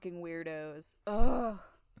you fucking weirdos. Ugh.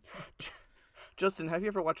 Justin, have you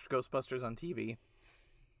ever watched Ghostbusters on TV?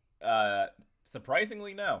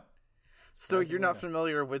 Surprisingly, no. So you're not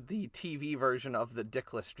familiar with the TV version of the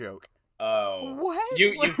Dickless joke? Oh. What?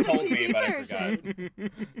 You've What's the told me, TV but I version?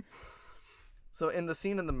 forgot. So in the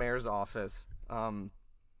scene in the mayor's office,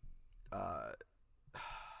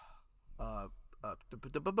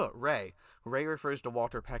 Ray refers to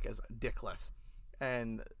Walter Peck as Dickless,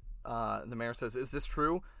 and the mayor says, "Is this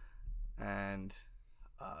true?" And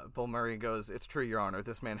Bill Murray goes, "It's true, Your Honor.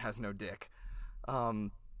 This man has no dick."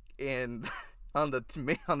 And on the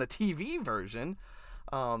TV version,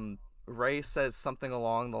 Ray says something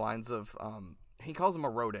along the lines of, he calls him a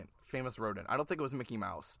rodent, famous rodent. I don't think it was Mickey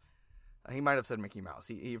Mouse. He might have said Mickey Mouse.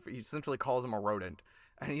 He essentially calls him a rodent,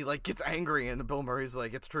 and he like gets angry, and Bill Murray's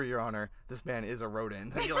like, "It's true, Your Honor. This man is a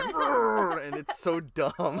rodent." And, like, and it's so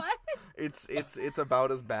dumb. What? It's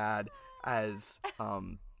about as bad as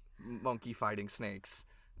monkey fighting snakes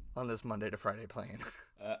on this Monday to Friday plane.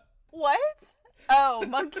 What? Oh,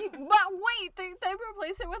 monkey. But wait, they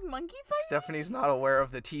replace it with monkey fighting? Stephanie's not aware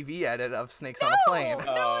of the TV edit of Snakes on a Plane.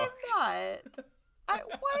 No, I'm not.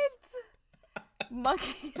 What?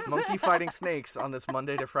 Monkey fighting snakes on this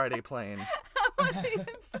Monday to Friday plane.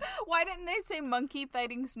 Why didn't they say monkey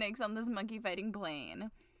fighting snakes on this monkey fighting plane?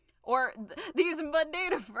 Or these Monday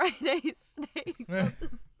to Friday snakes on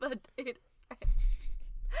this Monday to Friday.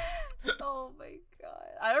 Oh my god.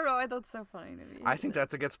 I don't know why that's so funny to me. I think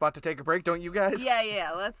that's a good spot to take a break, don't you guys?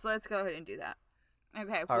 Yeah. Let's go ahead and do that.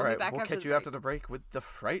 Okay, All right, be back we'll after catch the you break. after the break with the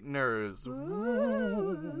Frighteners.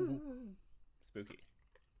 Spooky.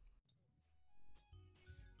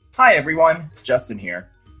 Hi everyone, Justin here.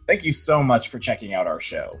 Thank you so much for checking out our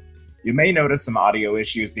show. You may notice some audio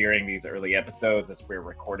issues during these early episodes as we're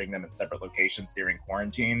recording them in separate locations during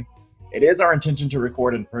quarantine. It is our intention to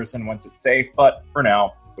record in person once it's safe, but for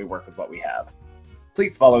now, we work with what we have.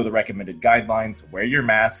 Please follow the recommended guidelines, wear your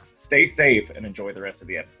masks, stay safe, and enjoy the rest of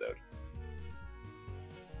the episode.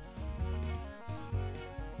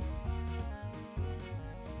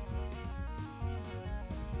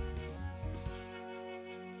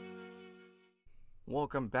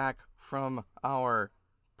 Welcome back from our,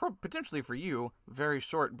 potentially for you, very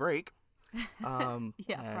short break. Yeah, and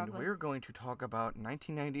probably. we're going to talk about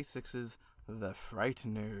 1996's The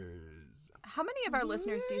Frighteners. How many of our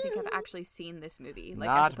listeners do you think have actually seen this movie? Like,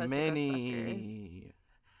 Not as opposed many.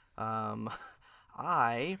 to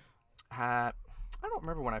Ghostbusters? I don't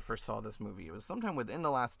remember when I first saw this movie. It was sometime within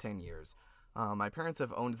the last 10 years. My parents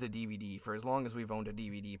have owned the DVD for as long as we've owned a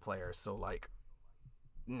DVD player, so like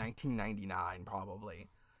 1999 probably.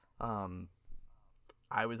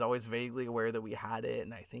 I was always vaguely aware that we had it,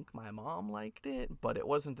 and I think my mom liked it, but it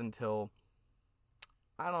wasn't until,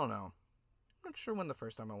 I don't know. I'm not sure when the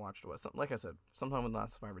first time I watched it was. Like I said, sometime in the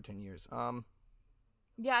last 5 or 10 years.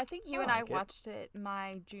 Yeah, I think you I and I like it. watched it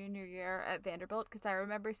my junior year at Vanderbilt, because I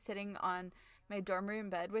remember sitting on my dorm room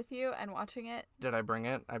bed with you and watching it. Did I bring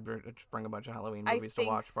it? I just bring a bunch of Halloween I movies to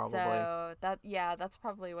think watch, probably. so. That's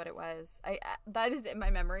probably what it was. That is in my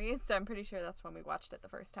memories, so I'm pretty sure that's when we watched it the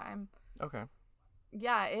first time. Okay.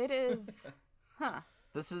 Yeah, it is. Huh.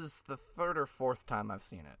 This is the third or fourth time I've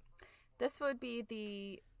seen it. This would be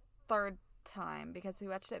the third time, because we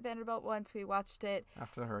watched it at Vanderbilt once. We watched it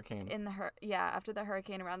After the hurricane. after the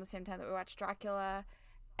hurricane, around the same time that we watched Dracula,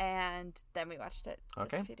 and then we watched it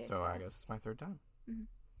just a few days ago. I guess it's my third time. Mhm.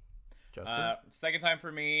 Justin? Second time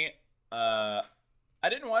for me. I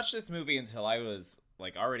didn't watch this movie until I was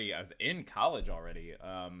in college already.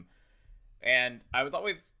 And I was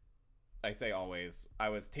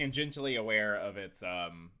tangentially aware of its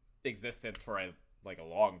existence for a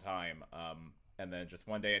long time. And then just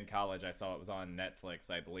one day in college, I saw it was on Netflix,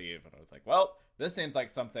 I believe, and I was like, well, this seems like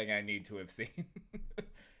something I need to have seen.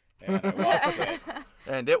 And I watched it.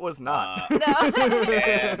 And it was not.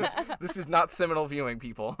 And This is not seminal viewing,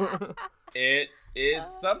 people. it is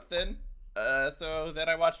something. So then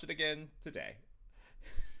I watched it again today.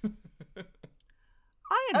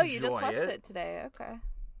 I enjoy Oh, you just watched it today. Okay.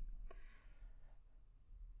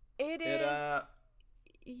 It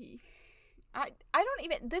is. I don't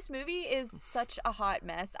even. This movie is such a hot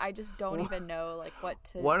mess. I just don't even know what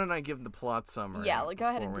to. Why don't I give the plot summary? Yeah, go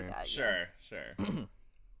ahead and before do we- that. Sure.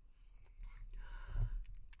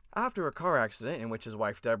 After a car accident in which his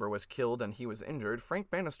wife Deborah was killed and he was injured, Frank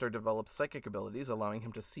Bannister developed psychic abilities, allowing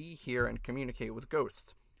him to see, hear, and communicate with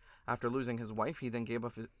ghosts. After losing his wife, he then gave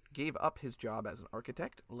up his job as an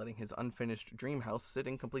architect, letting his unfinished dream house sit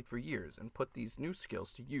incomplete for years, and put these new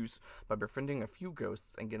skills to use by befriending a few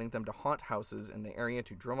ghosts and getting them to haunt houses in the area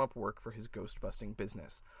to drum up work for his ghost-busting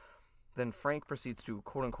business. Then Frank proceeds to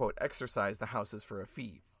quote-unquote exorcise the houses for a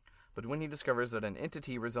fee. But when he discovers that an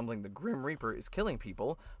entity resembling the Grim Reaper is killing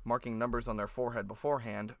people, marking numbers on their forehead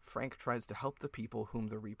beforehand, Frank tries to help the people whom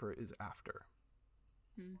the Reaper is after.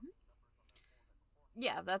 Mm-hmm.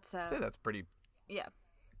 Yeah, that's I'd say that's pretty. Yeah,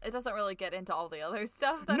 it doesn't really get into all the other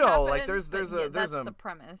stuff. That No, happens, like there's that's a the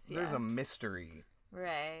premise. Yeah. There's a mystery,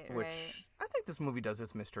 right, which right. I think this movie does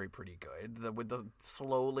its mystery pretty good. With the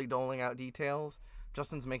slowly doling out details.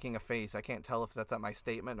 Justin's making a face. I can't tell if that's at my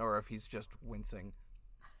statement or if he's just wincing.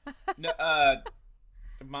 No,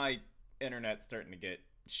 my internet's starting to get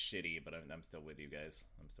shitty, but I'm still with you guys.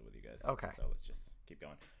 Okay. So let's just keep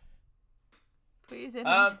going. Please,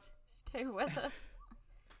 internet, stay with us.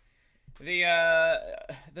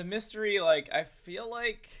 The mystery, like, I feel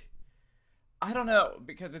like, I don't know,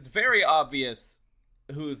 because it's very obvious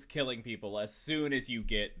who's killing people as soon as you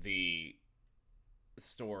get the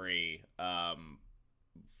story,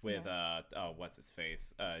 with, what's his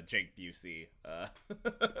face? Jake Busey,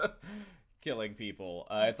 killing people.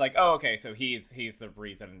 It's like, oh, okay, so he's the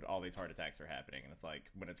reason all these heart attacks are happening, and it's like,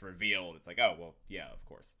 when it's revealed, it's like, oh, well, yeah, of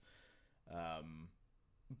course.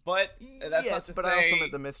 But that's not to say... I also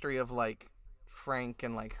meant the mystery of, like, Frank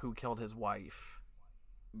and, like, who killed his wife.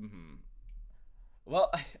 Mm-hmm. Well,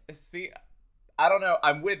 see, I don't know.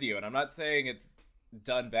 I'm with you, and I'm not saying it's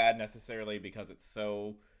done bad necessarily because it's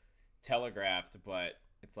so telegraphed, but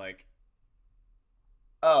it's like,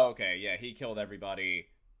 oh, okay, yeah, he killed everybody.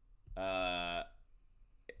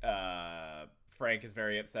 Frank is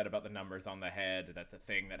very upset about the numbers on the head. That's a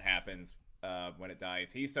thing that happens when it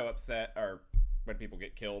dies. He's so upset, or when people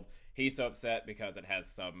get killed, he's so upset because it has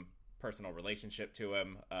some personal relationship to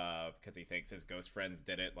him, because he thinks his ghost friends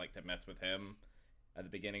did it, like, to mess with him at the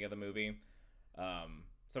beginning of the movie.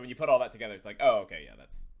 So when you put all that together, it's like, oh, okay, yeah,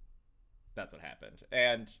 that's what happened.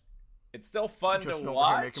 And it's still fun Just to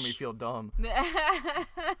watch. Making me feel dumb.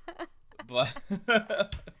 But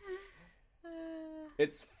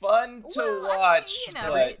it's fun to watch,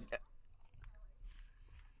 but...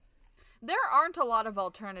 There aren't a lot of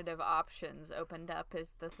alternative options opened up,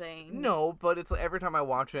 is the thing. No, but it's like every time I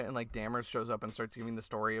watch it and like Dammers shows up and starts giving the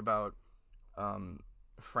story about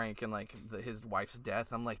Frank and like his wife's death,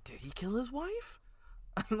 I'm like, did he kill his wife?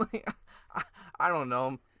 I'm like, I don't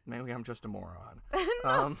know. Maybe I'm just a moron.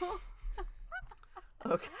 No.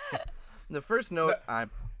 Okay. The first note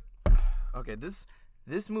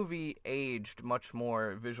This movie aged much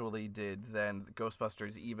more visually than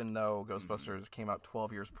Ghostbusters, even though Ghostbusters came out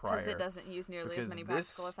 12 years prior. Because it doesn't use nearly as many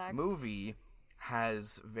practical effects. This movie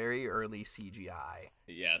has very early CGI.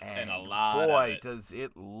 Yes, and a lot boy, of it. does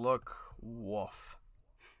it look woof.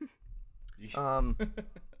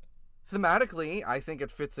 Thematically, I think it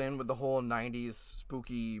fits in with the whole 90s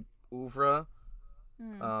spooky oeuvre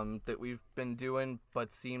that we've been doing,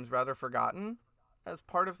 but seems rather forgotten as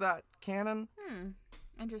part of that canon.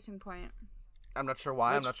 Interesting point. I'm not sure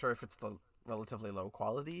why. I'm not sure if it's the relatively low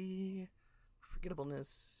quality,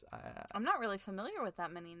 forgettableness. I'm not really familiar with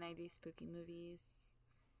that many 90s spooky movies.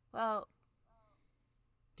 Well...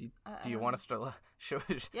 Do you want us to show?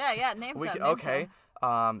 Yeah, name some. Okay.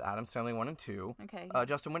 Adam Stanley 1 and 2. Okay.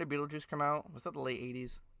 Justin, when did Beetlejuice come out? Was that the late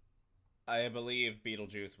 80s? I believe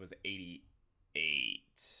Beetlejuice was 88.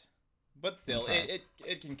 But still, Okay.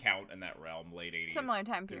 it can count in that realm, late 80s. Similar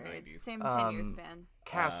time through period. 90s. Same 10-year span.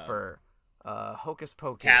 Casper, Hocus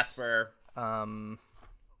Pocus. Casper. A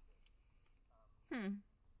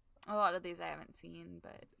lot of these I haven't seen,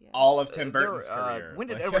 but yeah. All of Tim Burton's career. When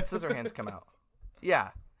did Edward Scissorhands come out?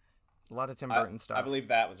 Yeah. A lot of Tim Burton stuff. I believe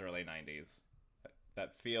that was early 90s.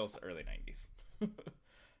 That feels early 90s.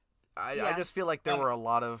 I just feel like there were a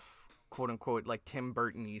lot of quote-unquote like Tim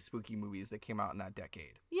Burton-y spooky movies that came out in that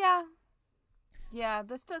decade. Yeah,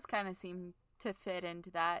 this does kind of seem to fit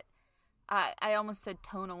into that. I almost said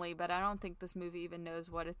tonally, but I don't think this movie even knows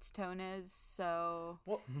what its tone is, so...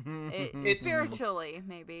 Well, it's spiritually,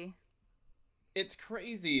 maybe. It's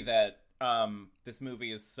crazy that this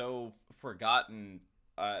movie is so forgotten,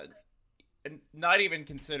 and not even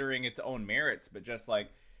considering its own merits, but just like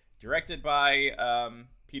directed by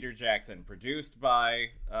Peter Jackson, produced by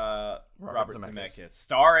Robert Zemeckis,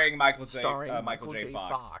 starring Michael J.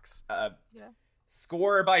 Fox.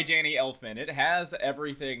 Score by Danny Elfman. It has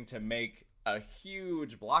everything to make a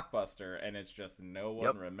huge blockbuster, and it's just no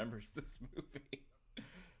one remembers this movie.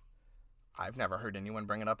 I've never heard anyone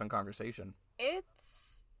bring it up in conversation.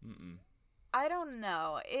 It's... Mm-mm. I don't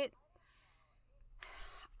know.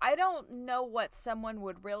 I don't know what someone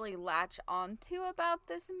would really latch onto about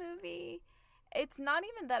this movie. It's not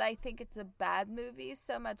even that I think it's a bad movie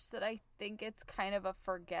so much that I think it's kind of a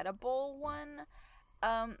forgettable one.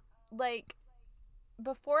 Like,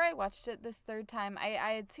 before I watched it this third time, I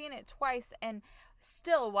had seen it twice, and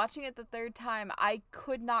still, watching it the third time, I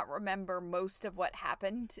could not remember most of what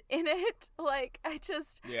happened in it. Like, I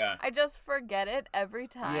just forget it every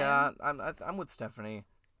time. Yeah, I'm with Stephanie.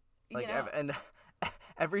 Like, You know? and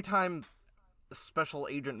every time Special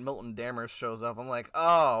Agent Milton Dammers shows up, I'm like,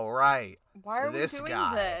 oh, right. Why are this we doing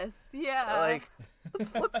guy. this? Yeah. Like,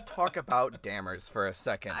 let's talk about Dammers for a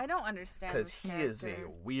second. I don't understand Because this he character. is a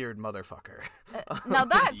weird motherfucker. Now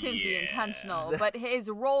that seems to be Yeah. intentional, but his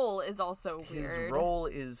role is also weird. His role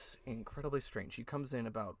is incredibly strange. He comes in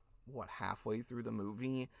about, halfway through the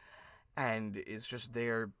movie, and is just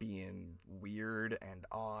there being weird and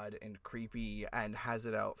odd and creepy, and has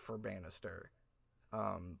it out for Bannister.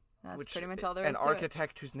 That's pretty much all there is An to it.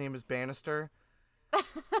 architect whose name is Bannister? Come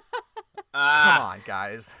Ah. on,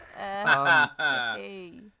 guys.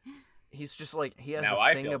 Hey. He's just like, he has Now a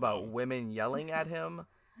I thing feel about dumb. women yelling at him.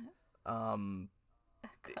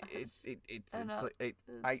 It's I know.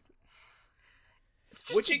 like, it's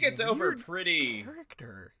just Which he a gets over weird pretty.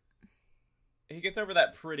 character. He gets over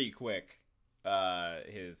that pretty quick.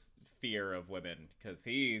 His fear of women, because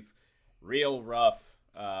he's real rough.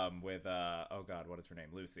 With oh god, what is her name?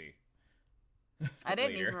 Lucy. I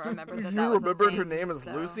didn't Later. even remember that. You That was a remembered her thing, name is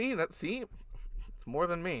so- Lucy? It's more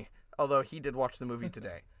than me. Although he did watch the movie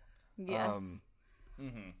today. Yes.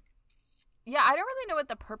 Mm-hmm. Yeah, I don't really know what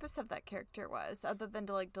the purpose of that character was, other than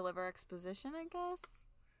to like deliver exposition, I guess.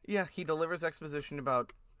 Yeah, he delivers exposition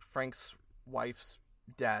about Frank's wife's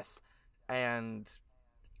death, and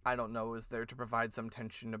I don't know, is there to provide some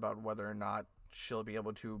tension about whether or not she'll be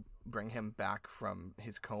able to bring him back from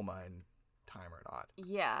his coma in time or not.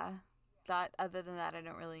 Yeah. That other than that I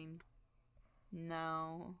don't really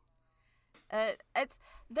know. It's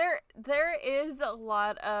there is a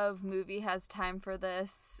lot of movie has time for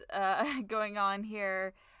this going on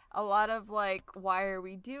here. A lot of like, why are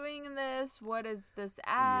we doing this? What is this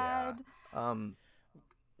ad? Yeah.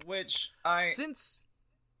 Which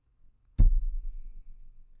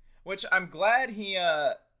I'm glad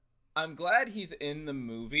he's in the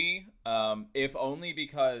movie, if only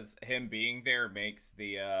because him being there makes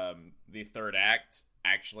the third act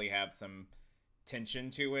actually have some tension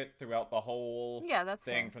to it throughout the whole That's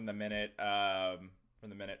thing fair. from the minute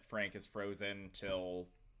Frank is frozen till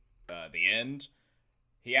the end.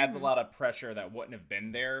 He adds a lot of pressure that wouldn't have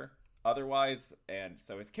been there otherwise, and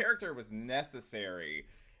so his character was necessary.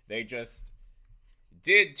 They just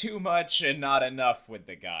did too much and not enough with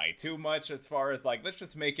the guy. Too much as far as like, let's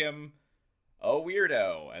just make him a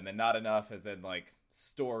weirdo, and then not enough as in like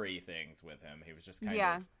story things with him. He was just kind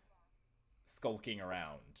of skulking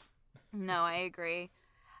around. No, I agree.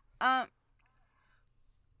 I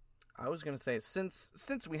was going to say,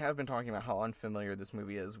 since we have been talking about how unfamiliar this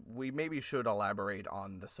movie is, we maybe should elaborate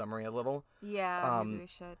on the summary a little. Yeah, maybe we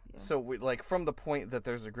should. Yeah. So, like, from the point that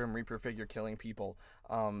there's a Grim Reaper figure killing people,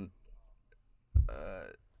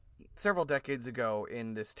 several decades ago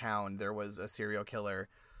in this town, there was a serial killer,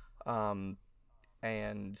 and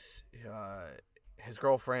his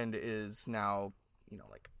girlfriend is now,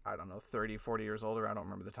 30, 40 years older. I don't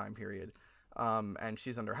remember the time period. And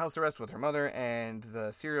she's under house arrest with her mother, and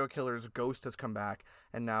the serial killer's ghost has come back,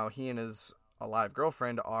 and now he and his alive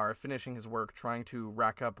girlfriend are finishing his work trying to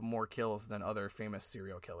rack up more kills than other famous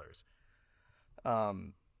serial killers.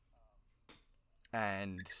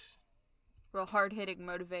 And Real hard-hitting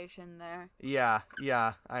motivation there. yeah,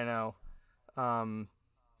 I know.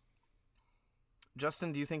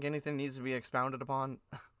 Justin, do you think anything needs to be expounded upon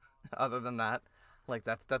other than that? Like,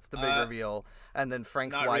 that's the big reveal. And then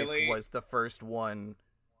Frank's not wife really. was the first one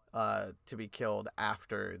to be killed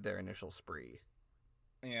after their initial spree.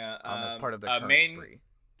 Yeah, As part of the a current spree.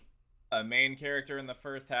 A main character in the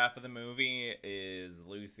first half of the movie is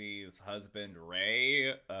Lucy's husband,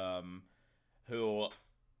 Ray, who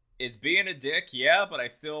is being a dick, yeah, but I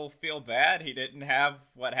still feel bad. He didn't have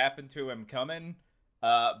what happened to him coming.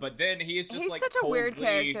 But then he's just He's like such a weird coldly-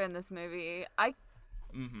 character in this movie.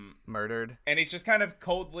 Murdered. And he's just kind of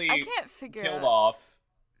coldly I can't figure killed out. off,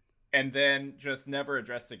 and then just never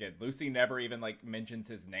addressed again. Lucy never even like mentions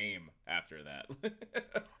his name after that.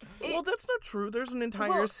 Well, that's not true. There's an entire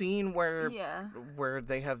Well, scene where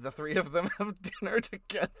they have the three of them have dinner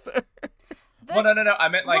together. Well, no. I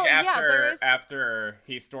meant like Well, yeah, there is- after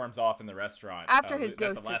he storms off in the restaurant. After his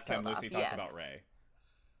that's ghost the last is time killed Lucy off, talks yes. about Ray.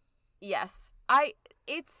 Yes.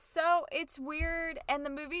 It's weird, and the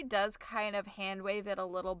movie does kind of hand wave it a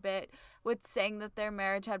little bit with saying that their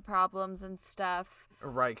marriage had problems and stuff.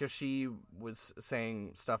 Right, because she was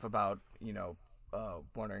saying stuff about,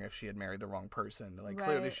 wondering if she had married the wrong person. Like,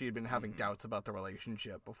 clearly Right. she had been having doubts about the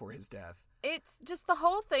relationship before his death. It's just the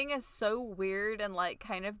whole thing is so weird and like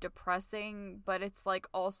kind of depressing, but it's like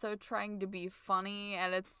also trying to be funny,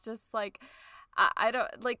 and it's just like I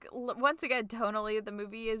don't like once again tonally the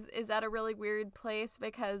movie is at a really weird place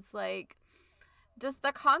because like just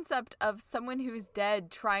the concept of someone who's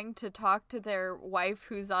dead trying to talk to their wife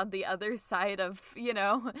who's on the other side of,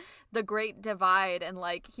 the great divide, and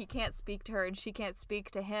like he can't speak to her and she can't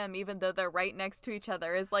speak to him even though they're right next to each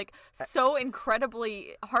other is like so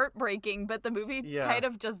incredibly heartbreaking, but the movie kind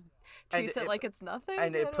of just treats it like it's nothing.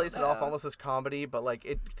 And it plays it off almost as comedy, but like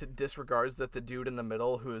it disregards that the dude in the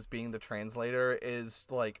middle who is being the translator is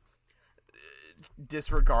like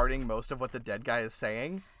disregarding most of what the dead guy is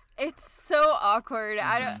saying. It's so awkward.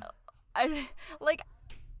 I like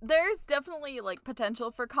there's definitely like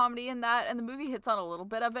potential for comedy in that, and the movie hits on a little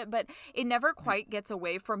bit of it, but it never quite gets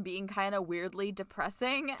away from being kind of weirdly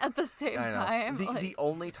depressing at the same time. The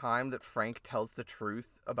only time that Frank tells the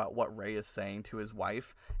truth about what Ray is saying to his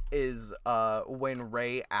wife is when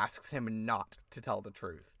Ray asks him not to tell the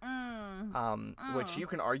truth. Which you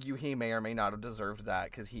can argue he may or may not have deserved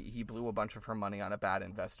that because he blew a bunch of her money on a bad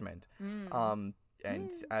investment.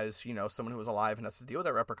 And as, someone who was alive and has to deal with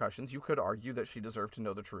that repercussions, you could argue that she deserved to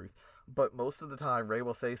know the truth. But most of the time, Ray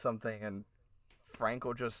will say something and Frank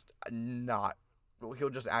will just he'll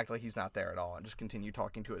just act like he's not there at all and just continue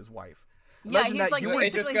talking to his wife. Yeah, Imagine he's that like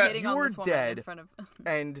basically hitting on this woman dead, in front of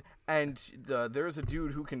and there's a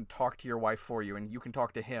dude who can talk to your wife for you, and you can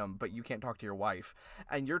talk to him, but you can't talk to your wife.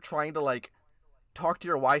 And you're trying to, like, talk to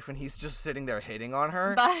your wife, and he's just sitting there hitting on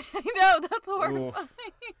her. But I know, that's horrifying.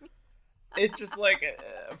 It just like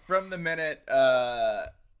from the minute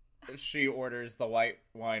she orders the white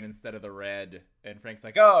wine instead of the red, and Frank's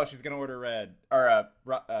like, "Oh, she's gonna order red," or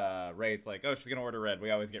Ray's like, "Oh, she's gonna order red.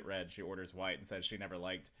 We always get red." She orders white and says she never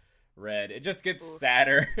liked red. It just gets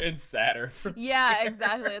sadder and sadder. Yeah,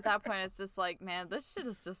 exactly. At that point, it's just like, man, this shit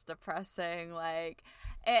is just depressing. Like,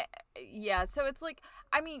 yeah. So it's like,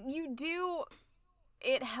 I mean,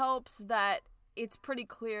 it helps that it's pretty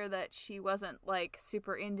clear that she wasn't like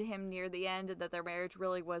super into him near the end and that their marriage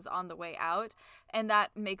really was on the way out, and that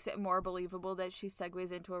makes it more believable that she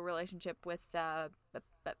segues into a relationship with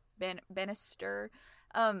Bannister.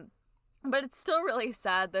 But it's still really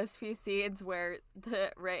sad, those few scenes where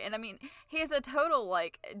Ray, and I mean, he's a total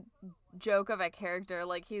like joke of a character.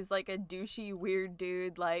 Like, he's like a douchey weird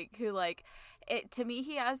dude, like, who, like, to me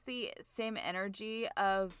he has the same energy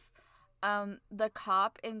of the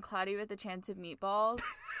cop in Cloudy with a Chance of Meatballs,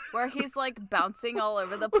 where he's like bouncing all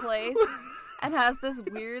over the place and has this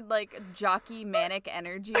weird like jockey manic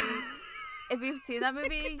energy. If you've seen that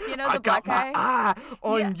movie, the black guy. I got my eye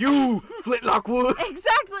on you, Flintlock Wood.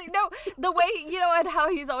 Exactly. No, the way, and how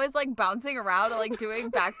he's always like bouncing around and like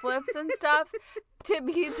doing backflips and stuff. To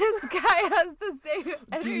me, this guy has the same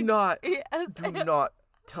energy. Do not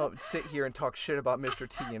sit here and talk shit about Mr.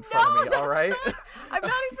 T in front of me, all right? I'm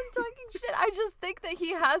not even talking shit. I just think that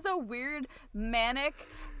he has a weird manic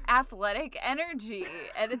athletic energy,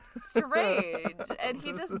 and it's strange, and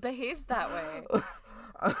he just behaves that way.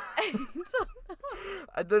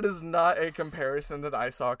 That is not a comparison that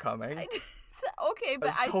I saw coming. Okay,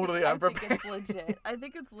 but I think it's legit. I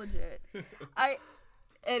think it's legit.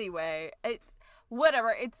 Anyway,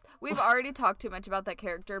 whatever. We've already talked too much about that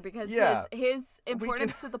character because his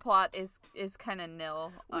importance to the plot is kind of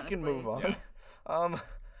nil. Honestly. We can move on. Yeah.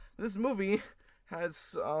 This movie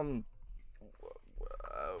has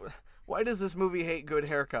why does this movie hate good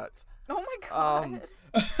haircuts? Oh my god.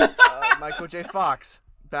 Michael J. Fox,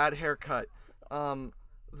 bad haircut.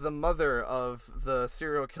 The mother of the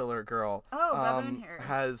serial killer girl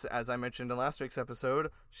has, as I mentioned in last week's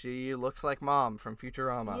episode, she looks like Mom from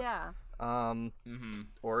Futurama. Yeah.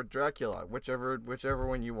 Or Dracula, whichever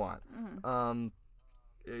one you want.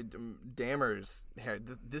 Dahmer's hair.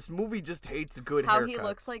 This movie just hates good haircuts. How he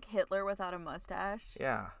looks like Hitler without a mustache.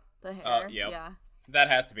 Yeah. The hair. Yep. Yeah. That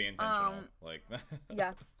has to be intentional.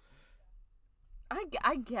 Yeah. I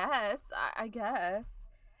guess. I guess.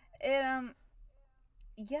 It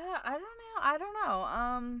yeah, I don't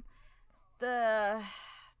know.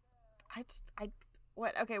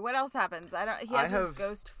 What else happens? He has his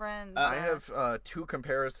ghost friends. I have two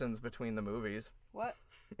comparisons between the movies. What?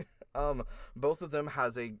 Both of them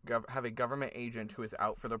have a government agent who is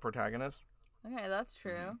out for the protagonist. Okay, that's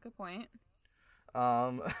true. Good point.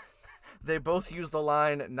 They both use the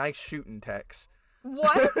line "nice shooting, Tex."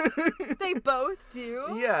 What? They both do?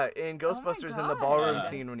 Yeah, in Ghostbusters, in the ballroom God.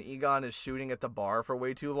 scene when Egon is shooting at the bar for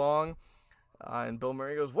way too long, and Bill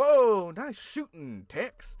Murray goes, "Whoa, nice shooting,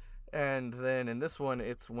 Tex." And then in this one,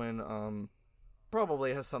 it's when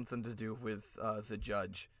probably has something to do with the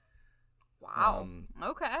judge. Wow.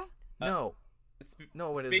 Okay. No,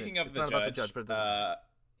 no, it Speaking isn't. of It's the not judge, about the judge, but it doesn't matter.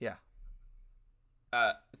 Yeah.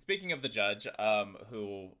 Speaking of the judge,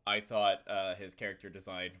 who I thought his character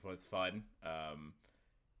design was fun,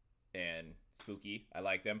 and spooky. I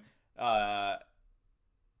liked him.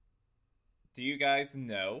 Do you guys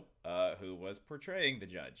know who was portraying the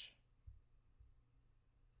judge?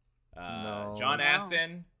 No. John No.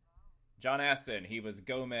 Astin. John Astin. He was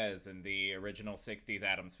Gomez in the original '60s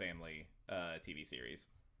Addams Family TV series.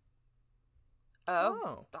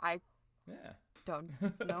 Oh. I Yeah. don't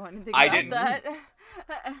know anything I about didn't.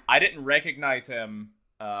 that. I didn't recognize him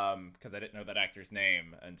because I didn't know that actor's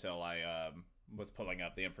name until I was pulling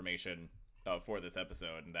up the information for this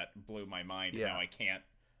episode, and that blew my mind. Yeah. And now I can't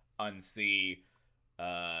unsee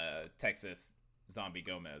Texas Zombie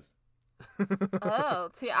Gomez. Oh,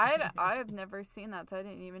 see, I've never seen that, so I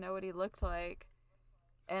didn't even know what he looked like.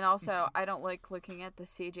 And also, I don't like looking at the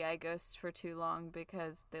CGI ghosts for too long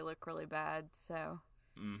because they look really bad. So,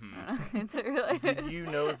 Mm-hmm. I don't know. It's really. Did you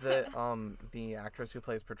know that the actress who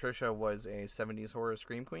plays Patricia was a 70s horror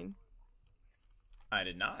scream queen? I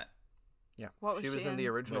did not. Yeah. What was she was she in the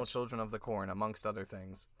in? original Which- Children of the Corn, amongst other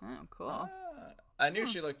things. Oh, cool. I knew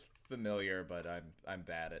she looked familiar, but I'm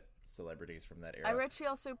bad at celebrities from that era. I read she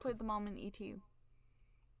also played the mom in E.T.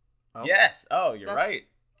 Oh. Yes. Oh, you're That's- right.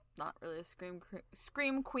 Not really a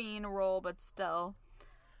scream queen role, but still.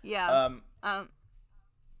 Yeah.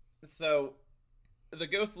 So, the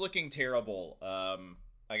ghosts looking terrible.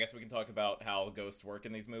 I guess we can talk about how ghosts work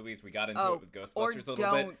in these movies. We got into it with Ghostbusters or a little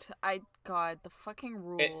don't. God, the fucking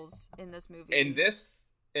rules in this movie. bit.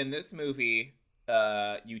 In this movie,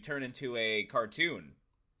 you turn into a cartoon.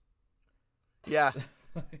 Yeah.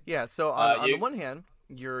 Yeah, so on you- the one hand,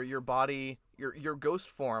 your body, your ghost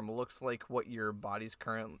form looks like what your body's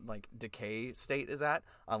current like decay state is at,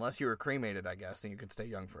 unless you were cremated, I guess, and you can stay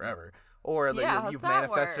young forever, or that Yeah, how's you've that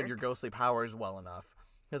manifested work? your ghostly powers well enough.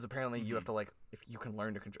 Because apparently you Mm-hmm. have to like, if you can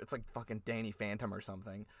learn to control, it's like fucking Danny Phantom or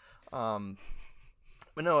something.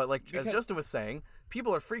 But no, like as Justin was saying,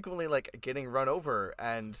 people are frequently like getting run over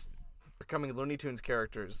and becoming Looney Tunes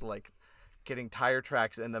characters, like getting tire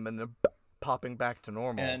tracks in them and then popping back to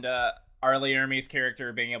normal. And Arlie Ermey's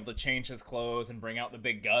character being able to change his clothes and bring out the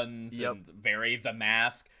big guns Yep. and vary the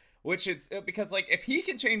mask. Which it's because, like, if he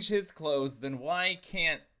can change his clothes, then why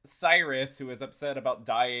can't Cyrus, who is upset about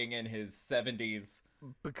dying in his 70s,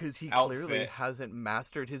 Because he outfit. clearly hasn't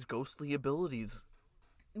mastered his ghostly abilities.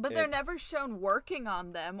 But they're It's- never shown working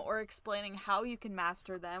on them or explaining how you can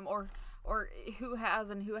master them or who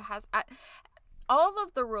has and who has. All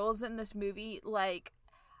of the rules in this movie, like,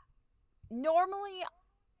 normally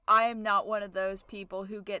I am not one of those people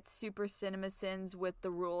who get super CinemaSins with the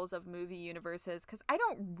rules of movie universes because I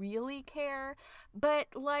don't really care. But,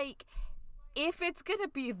 like, if it's going to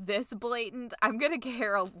be this blatant, I'm going to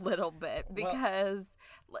care a little bit because...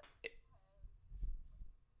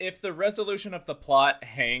 if the resolution of the plot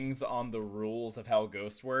hangs on the rules of how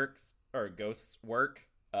ghosts work,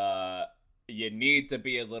 you need to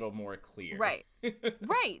be a little more clear. Right.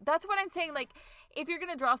 Right. That's what I'm saying. Like, if you're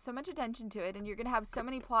going to draw so much attention to it and you're going to have so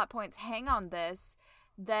many plot points hang on this,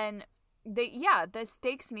 then the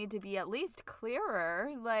stakes need to be at least clearer.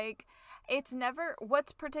 Like, it's never,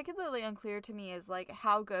 what's particularly unclear to me is like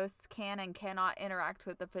how ghosts can and cannot interact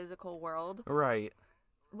with the physical world. Right.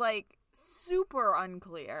 Like, super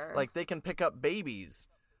unclear. Like, they can pick up babies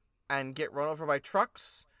and get run over by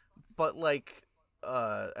trucks, but, like,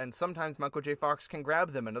 and sometimes Michael J. Fox can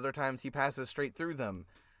grab them, and other times he passes straight through them.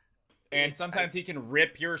 And sometimes he can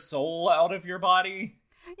rip your soul out of your body.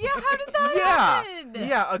 yeah, how did that happen?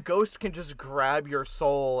 Yeah, a ghost can just grab your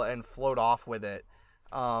soul and float off with it.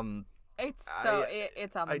 It's so,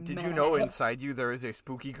 it's a Did you know inside you there is a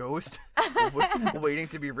spooky ghost waiting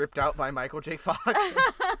to be ripped out by Michael J. Fox?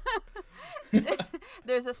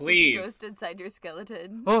 There's a spooky Please. ghost inside your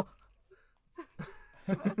skeleton. Oh,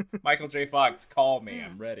 Michael J. Fox, call me.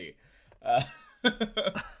 I'm ready.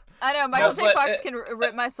 I know, Michael J. but, Fox can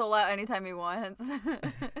rip my soul out anytime he wants.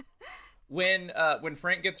 When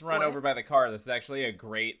Frank gets run What? over by the car, this is actually a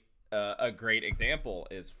great example.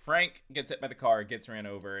 Is Frank gets hit by the car, gets ran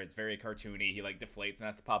over. It's very cartoony. He like deflates and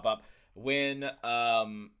has to pop up. When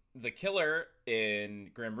the killer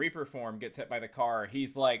in Grim Reaper form gets hit by the car,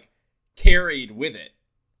 he's like carried with it.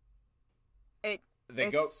 They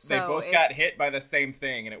both got hit by the same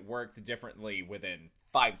thing, and it worked differently within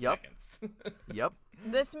 5 Yep. seconds. Yep.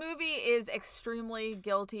 This movie is extremely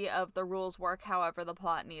guilty of the rules work however the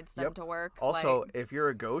plot needs them Yep. to work. Also, like, if you're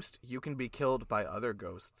a ghost, you can be killed by other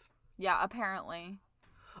ghosts. yeah, apparently.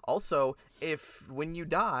 Also, if when you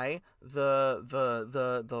die, the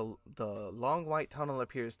long white tunnel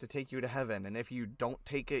appears to take you to heaven, and if you don't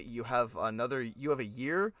take it, you have a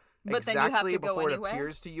year But then you have exactly to go before it anyway?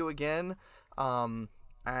 appears to you again. And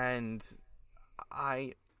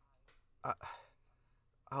I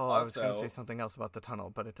was going to Also- say something else about the tunnel,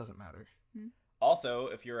 but it doesn't matter. Also,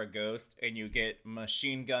 if you're a ghost and you get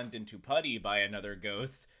machine gunned into putty by another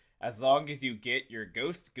ghost, as long as you get your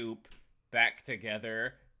ghost goop back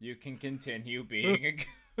together, you can continue being a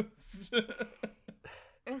ghost.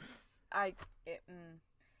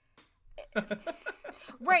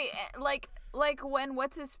 Right, like when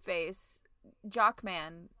what's his face,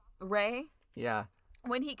 Jockman, Ray, Yeah.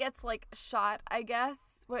 when he gets like shot, I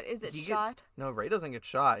guess. What is it? He Shot? gets no. Ray doesn't get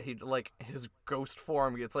shot. He like his ghost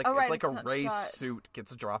form gets like Oh, right, it's like it's a not Ray shot. suit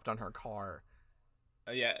gets dropped on her car.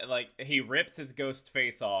 Yeah, like he rips his ghost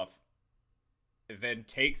face off, then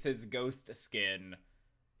takes his ghost skin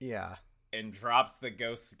Yeah. and drops the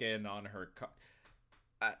ghost skin on her car.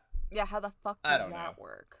 Yeah, how the fuck I does don't that know.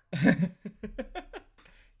 work?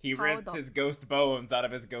 He How ripped the- his ghost bones out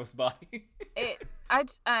of his ghost body.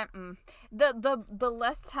 The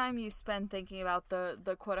less time you spend thinking about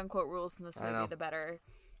the quote unquote rules in this I know. movie, the better.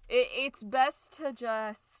 It's best to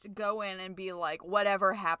just go in and be like,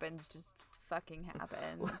 whatever happens, just fucking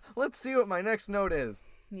happens. Let's see what my next note is.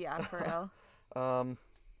 Yeah, for real.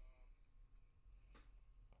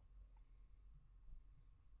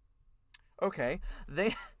 Okay.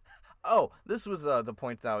 They. Oh, this was the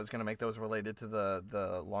point that I was going to make. That was related to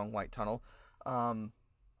the long white tunnel.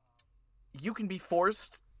 You can be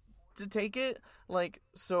forced to take it. Like,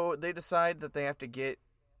 so they decide that they have to get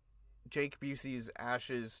Jake Busey's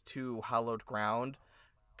ashes to hallowed ground,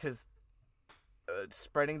 because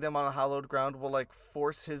spreading them on a hallowed ground will like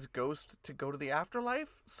force his ghost to go to the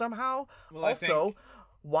afterlife somehow. Well, I also, think-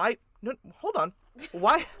 why? No, hold on.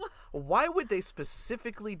 Why? Why would they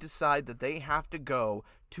specifically decide that they have to go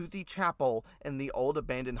to the chapel in the old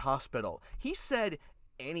abandoned hospital? He said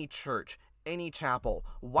any church, any chapel.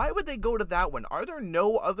 Why would they go to that one? Are there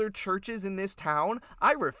no other churches in this town?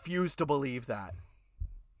 I refuse to believe that.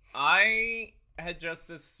 I had just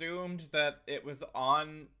assumed that it was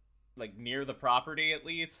on, like, near the property at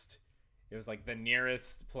least. It was, like, the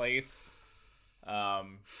nearest place.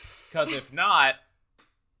 Because if not,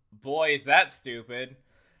 boy, is that stupid.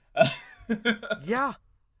 Yeah.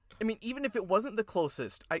 I mean, even if it wasn't the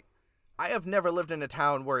closest, I have never lived in a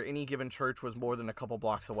town where any given church was more than a couple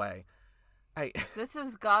blocks away. This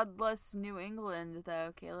is godless New England,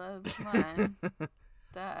 though, Caleb. Come on.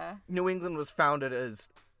 Duh. New England was founded as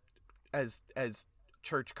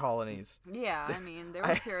church colonies. Yeah, I mean, there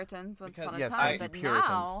were Puritans once upon a Yes, time, thank you, but Puritans.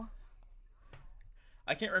 now...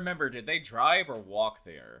 I can't remember, did they drive or walk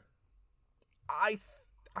there? I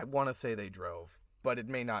want to say they drove, but it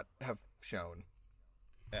may not have shown.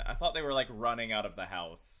 I thought they were, like, running out of the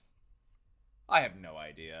house. I have no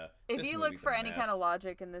idea. If This you look movie's for a any kind mess. of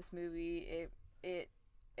logic in this movie, it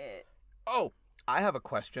Oh, I have a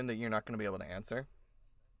question that you're not going to be able to answer.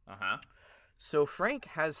 Uh-huh. So Frank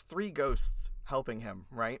has 3 ghosts helping him,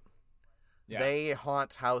 right? Yeah. They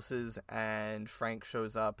haunt houses, and Frank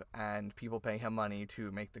shows up, and people pay him money to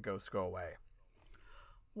make the ghosts go away.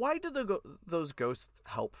 Why do those ghosts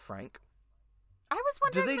help Frank? I was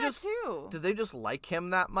Do wondering they that just too. do they just like him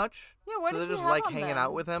that much? Yeah, what do does they he just have like on hanging them?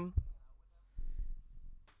 out with him?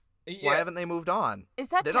 Yeah, Why haven't they moved on? Is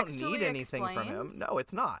that They don't textually need anything from him. explained? No,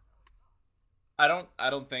 it's not. I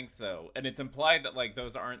don't think so. And it's implied that, like,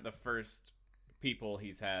 those aren't the first people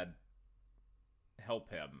he's had help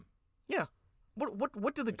him. Yeah. What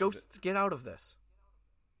do the Which is ghosts get out of this?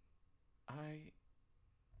 I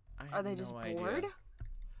Are have they no just idea. bored?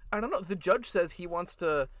 I don't know. The judge says he wants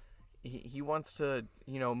to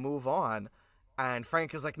move on, and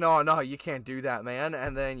Frank is like, no, you can't do that, man.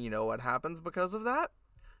 And then you know what happens because of that?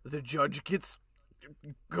 The judge gets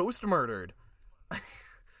ghost murdered.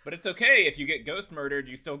 But it's okay if you get ghost murdered,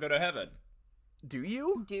 you still go to heaven. Do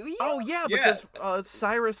you? Do you? Oh yeah, Yeah. because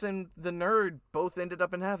Cyrus and the nerd both ended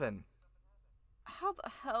up in heaven. How the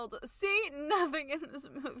hell? See, nothing in this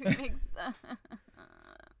movie makes sense.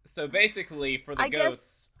 So basically, for the I guess-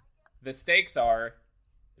 ghosts, the stakes are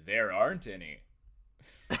there aren't any.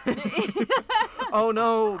 Oh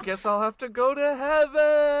no, guess I'll have to go to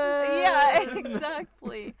heaven. Yeah,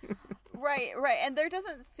 exactly. Right. And there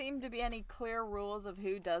doesn't seem to be any clear rules of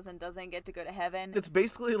who does and doesn't get to go to heaven. It's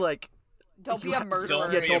basically like Don't be you a ha- murderer.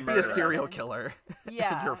 Don't yeah, be a don't be a murderer. serial killer.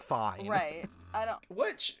 Yeah. You're fine. Right. I don't.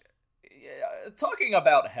 Which, talking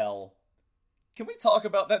about hell, can we talk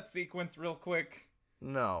about that sequence real quick?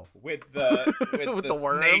 No. With the With the snake,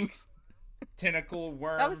 worms? tentacle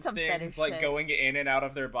worm That was some things fetish like shit. going in and out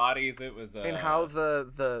of their bodies. It was And how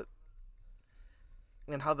the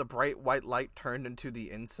bright white light turned into the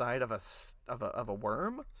inside of a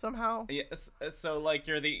worm somehow? Yes, so like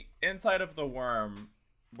you're the inside of the worm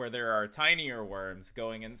where there are tinier worms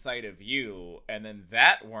going inside of you, and then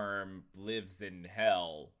that worm lives in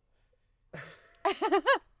hell.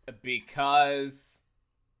 Because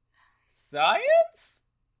science?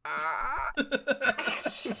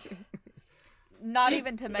 Not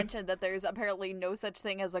even to mention that there's apparently no such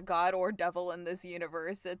thing as a god or devil in this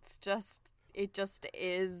universe. It just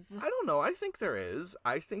is. I don't know. I think there is.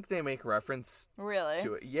 I think they make reference Really?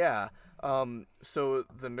 to it. Yeah. So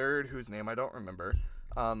the nerd whose name I don't remember,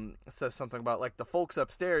 says something about like the folks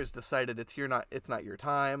upstairs decided it's not your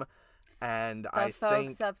time, and The I folks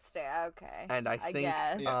think upstairs. Okay. and I think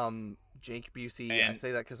guess. Jake Busey, I And-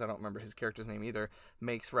 say that because I don't remember his character's name either,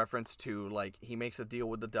 makes reference to like he makes a deal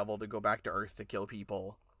with the devil to go back to Earth to kill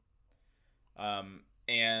people.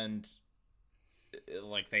 And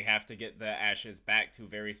like they have to get the ashes back to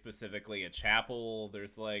very specifically a chapel. There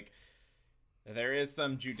is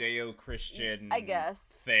some Judeo-Christian I guess.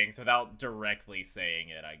 things without directly saying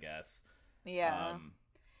it, I guess. Yeah.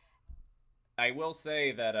 I will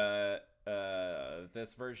say that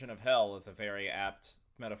this version of hell is a very apt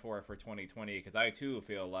metaphor for 2020, because I too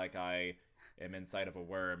feel like I am inside of a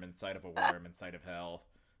worm, inside of a worm, inside of hell.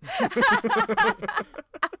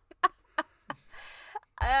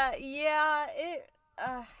 Yeah,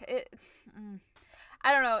 I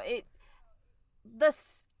don't know.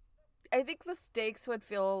 I think the stakes would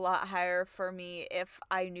feel a lot higher for me if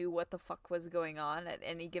I knew what the fuck was going on at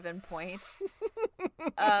any given point.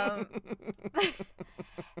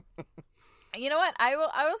 You know what? I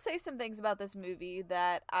will say some things about this movie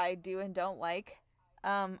that I do and don't like.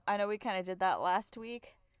 I know we kind of did that last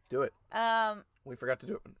week. Do it. We forgot to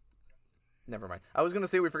do it. Never mind. I was going to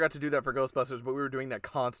say we forgot to do that for Ghostbusters, but we were doing that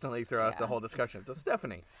constantly throughout the whole discussion. So,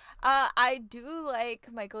 Stephanie. I do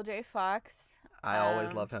like Michael J. Fox. I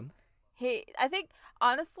always love him. I think,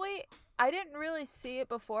 honestly, I didn't really see it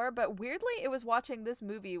before, but weirdly, it was watching this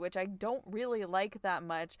movie, which I don't really like that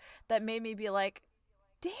much, that made me be like,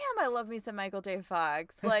 damn, I love me some Michael J.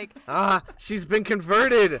 Fox. Like, She's been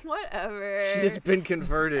converted. whatever. She has been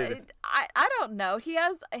converted. I don't know. He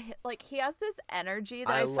has this energy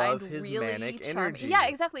that I love find his really manic charming. energy. Yeah,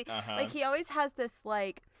 exactly. Uh-huh. Like, he always has this,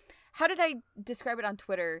 like, how did I describe it on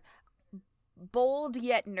Twitter? Bold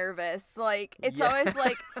yet nervous. Like, it's always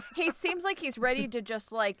like he seems like he's ready to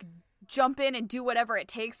just like jump in and do whatever it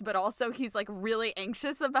takes, but also he's like really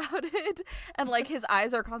anxious about it, and like his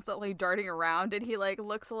eyes are constantly darting around, and he like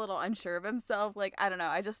looks a little unsure of himself. Like, I don't know,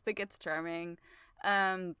 I just think it's charming.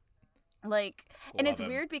 Like, and Love it's him.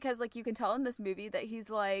 weird because like you can tell in this movie that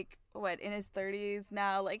he's like in his 30s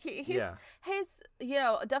now. Like he's you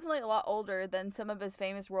know, definitely a lot older than some of his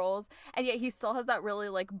famous roles, and yet he still has that really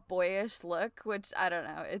like boyish look, which I don't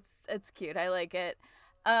know, it's cute. I like it.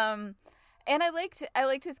 And I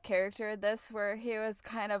liked his character in this, where he was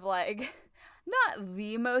kind of like not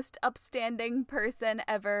the most upstanding person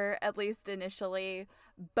ever, at least initially,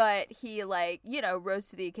 but he like, you know, rose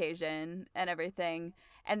to the occasion and everything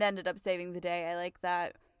and ended up saving the day. I like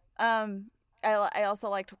that. I also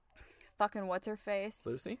liked fucking what's her face?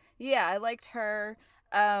 Lucy? Yeah, I liked her.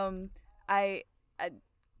 I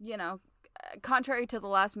you know, contrary to the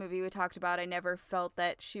last movie we talked about, I never felt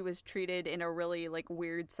that she was treated in a really like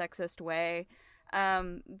weird sexist way.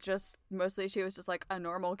 Just mostly she was just like a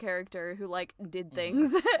normal character who like did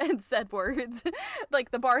things and said words.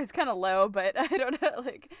 Like, the bar is kind of low, but I don't know,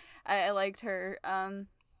 like I liked her.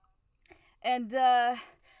 And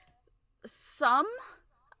some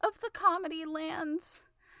of the comedy lands.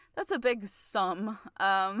 That's a big sum.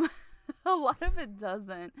 A lot of it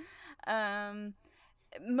doesn't.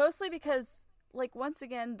 Mostly because, like, once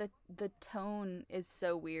again, the tone is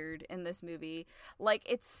so weird in this movie. Like,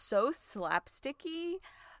 it's so slapsticky,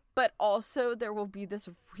 but also there will be this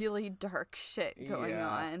really dark shit going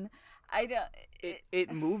on. I don't...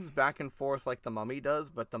 It moves back and forth like the Mummy does,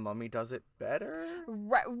 but the Mummy does it better.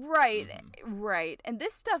 Right. And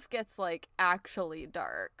this stuff gets, like, actually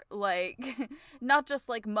dark. Like, not just,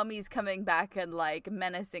 like, mummies coming back and, like,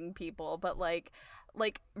 menacing people, but, like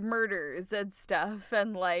murders and stuff,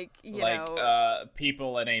 and, like, you know...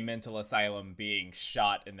 people in a mental asylum being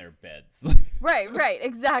shot in their beds. Right,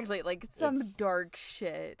 exactly. Like, some dark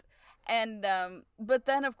shit. And but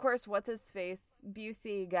then of course, what's his face,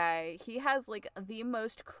 Busey guy, he has like the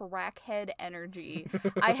most crackhead energy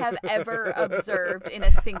I have ever observed in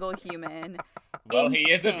a single human. Well, Insane.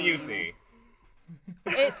 he is a Busey.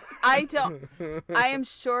 I am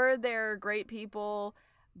sure they're great people,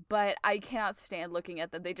 but I cannot stand looking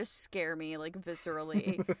at them. They just scare me, like,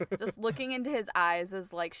 viscerally. Just looking into his eyes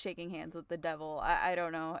is like shaking hands with the devil. I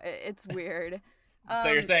don't know. It's weird.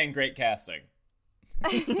 So you're saying great casting.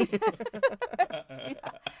 Yeah.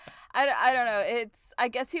 I don't know. I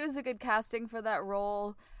guess he was a good casting for that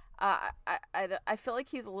role. I feel like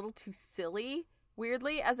he's a little too silly,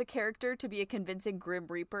 weirdly, as a character to be a convincing Grim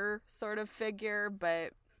Reaper sort of figure,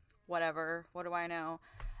 but whatever. What do I know?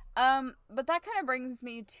 But that kind of brings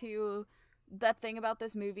me to the thing about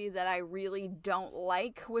this movie that I really don't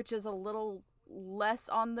like, which is a little less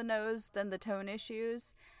on the nose than the tone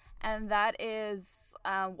issues, and that is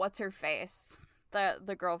what's her face,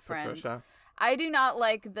 the girlfriend. Patricia. I do not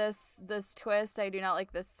like this twist. I do not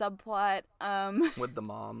like this subplot. With the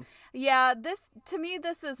mom. Yeah, to me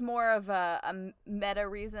this is more of a meta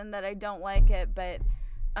reason that I don't like it, but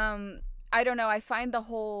I don't know. I find the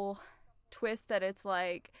whole twist that it's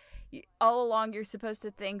like all along you're supposed to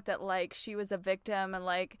think that like she was a victim and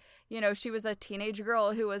like, you know, she was a teenage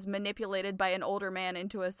girl who was manipulated by an older man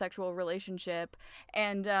into a sexual relationship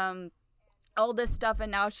and all this stuff,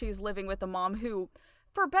 and now she's living with a mom who,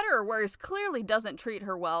 for better or worse, clearly doesn't treat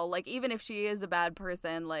her well. Like, even if she is a bad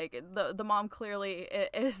person, like the mom clearly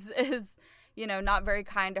is you know, not very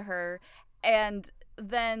kind to her. And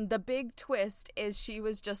then the big twist is she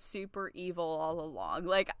was just super evil all along.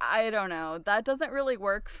 Like, I don't know. That doesn't really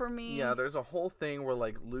work for me. Yeah, there's a whole thing where,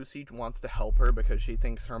 like, Lucy wants to help her because she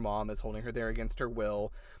thinks her mom is holding her there against her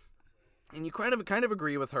will. And you kind of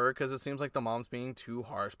agree with her because it seems like the mom's being too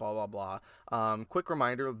harsh, blah, blah, blah. Quick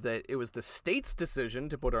reminder that it was the state's decision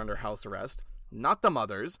to put her under house arrest, not the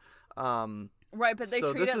mother's. Right, but they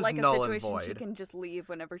so treat it like a null and situation void. she can just leave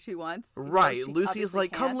whenever she wants. Right, Lucy is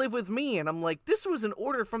like, come can't. live with me. And I'm like, this was an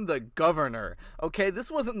order from the governor, okay? This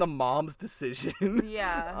wasn't the mom's decision.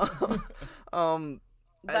 Yeah.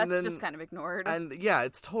 That's just kind of ignored. And yeah,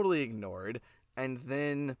 it's totally ignored. And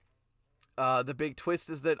then the big twist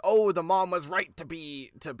is that, oh, the mom was right to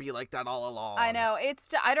be like that all along. I know.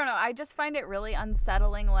 I don't know. I just find it really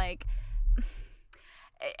unsettling, like...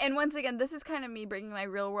 And once again, this is kind of me bringing my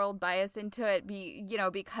real world bias into it,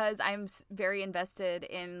 because I'm very invested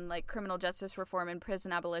in like criminal justice reform and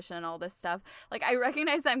prison abolition and all this stuff. Like, I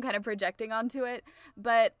recognize that I'm kind of projecting onto it,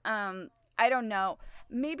 but I don't know.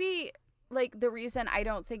 Maybe like the reason I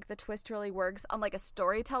don't think the twist really works on like a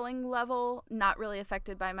storytelling level, not really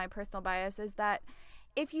affected by my personal bias, is that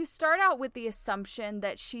if you start out with the assumption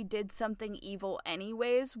that she did something evil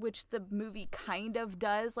anyways, which the movie kind of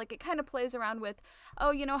does, like it kind of plays around with,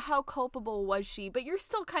 oh, you know, how culpable was she? But you're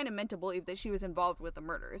still kind of meant to believe that she was involved with the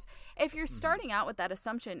murders. If you're starting out with that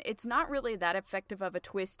assumption, it's not really that effective of a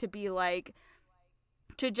twist to be like,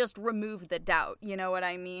 to just remove the doubt, you know what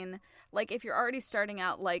I mean? Like, if you're already starting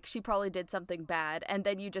out like she probably did something bad, and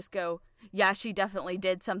then you just go, yeah, she definitely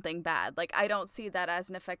did something bad. Like, I don't see that as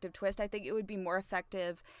an effective twist. I think it would be more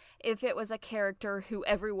effective if it was a character who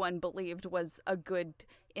everyone believed was a good,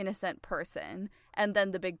 innocent person, and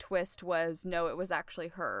then the big twist was, no, it was actually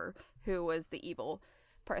her who was the evil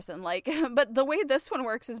person. Like, but the way this one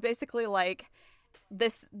works is basically like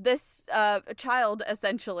this child,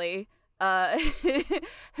 essentially,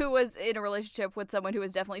 who was in a relationship with someone who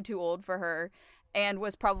was definitely too old for her and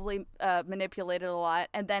was probably manipulated a lot,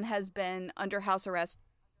 and then has been under house arrest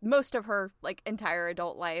most of her like entire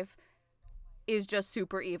adult life, is just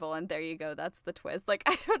super evil, and there you go, that's the twist. Like,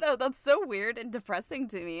 I don't know, that's so weird and depressing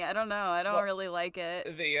to me. I don't know, I don't really like it.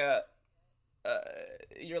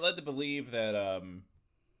 You're led to believe that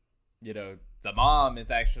you know, the mom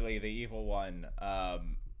is actually the evil one,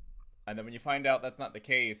 and then when you find out that's not the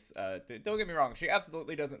case, don't get me wrong, she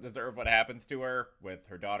absolutely doesn't deserve what happens to her with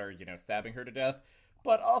her daughter, you know, stabbing her to death.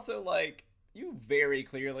 But also, like, you very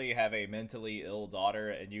clearly have a mentally ill daughter,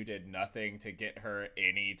 and you did nothing to get her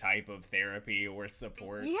any type of therapy or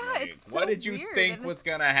support. Yeah, like, it's so what did you weird, think and was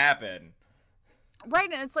gonna happen?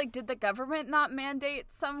 Right, and it's like, did the government not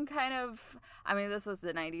mandate some kind of... I mean, this was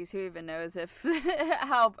the 90s. Who even knows if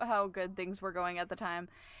how good things were going at the time?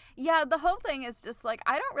 Yeah, the whole thing is just like,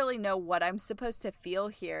 I don't really know what I'm supposed to feel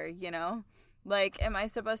here, you know? Like, am I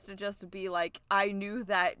supposed to just be like, I knew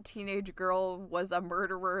that teenage girl was a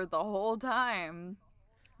murderer the whole time?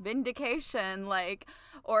 Vindication, like...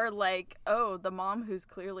 Or like, oh, the mom who's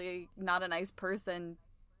clearly not a nice person,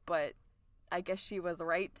 but... I guess she was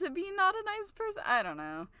right to be not a nice person. I don't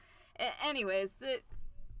know. Anyways,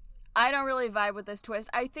 I don't really vibe with this twist.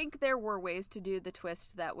 I think there were ways to do the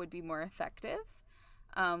twist that would be more effective,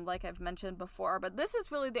 like I've mentioned before, but this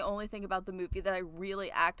is really the only thing about the movie that I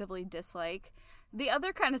really actively dislike. The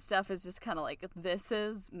other kind of stuff is just kind of like, this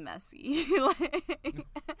is messy.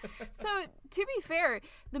 So, to be fair,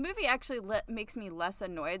 the movie actually makes me less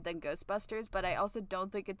annoyed than Ghostbusters, but I also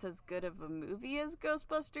don't think it's as good of a movie as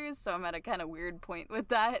Ghostbusters, so I'm at a kind of weird point with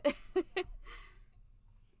that. I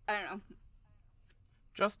don't know.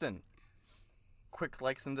 Justin, quick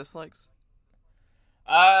likes and dislikes?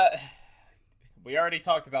 We already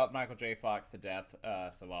talked about Michael J. Fox to death,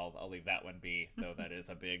 so I'll leave that one be, though that is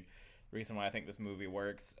a big reason why I think this movie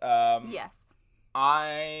works. Yes.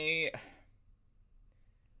 I'm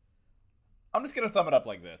just gonna sum it up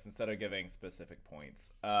like this instead of giving specific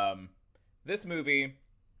points. This movie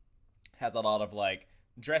has a lot of like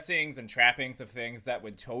dressings and trappings of things that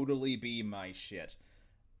would totally be my shit.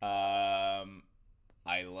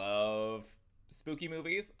 I love spooky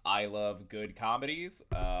movies. I love good comedies.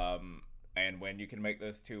 And when you can make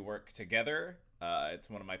those two work together, it's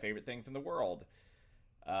one of my favorite things in the world.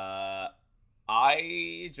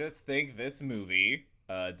 I just think this movie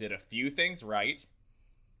did a few things right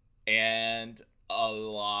and a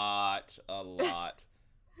lot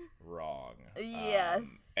wrong. Yes.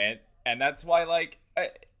 And that's why, like,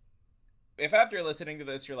 if after listening to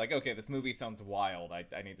this you're like, okay, this movie sounds wild, I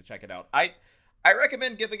need to check it out, I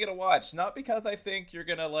recommend giving it a watch, not because I think you're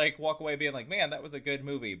gonna like walk away being like, man, that was a good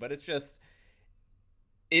movie, but it's just,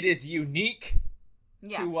 it is unique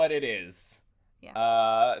to what it is.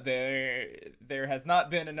 Yeah. There has not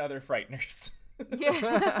been another Frighteners.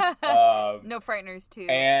 Yeah. No Frighteners 2.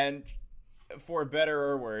 And for better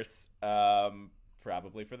or worse,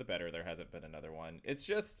 probably for the better, there hasn't been another one. It's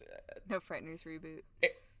just no Frighteners reboot.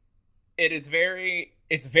 It's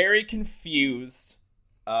very confused.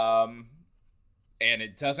 And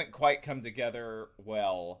it doesn't quite come together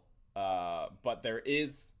well, but there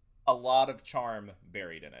is a lot of charm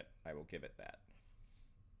buried in it. I will give it that.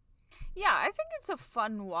 Yeah, I think it's a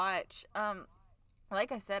fun watch.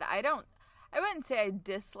 Like I said, I wouldn't say I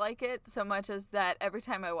dislike it so much as that every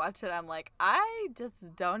time I watch it, I'm like, I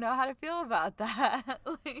just don't know how to feel about that.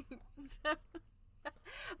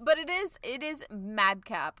 But it is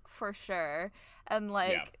madcap for sure, and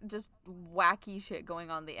just wacky shit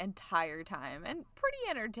going on the entire time, and pretty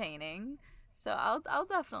entertaining. So I'll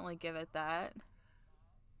definitely give it that.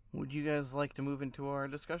 Would you guys like to move into our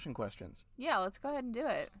discussion questions? Yeah, let's go ahead and do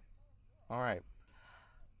it. All right.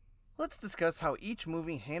 Let's discuss how each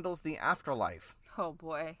movie handles the afterlife. Oh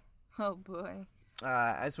boy.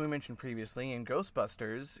 As we mentioned previously, in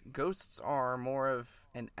Ghostbusters, ghosts are more of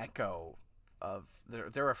an echo of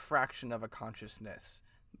they're a fraction of a consciousness.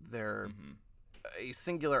 They're a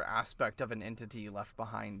singular aspect of an entity left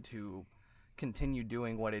behind to continue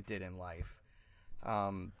doing what it did in life.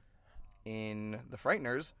 In The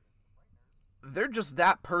Frighteners, they're just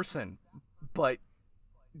that person, but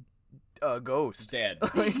a ghost. Dead.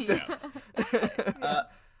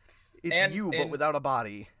 It's you, but without a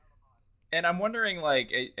body. And I'm wondering,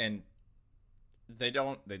 and they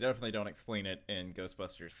definitely don't explain it in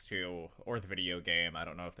Ghostbusters 2 or the video game. I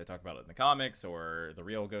don't know if they talk about it in the comics or the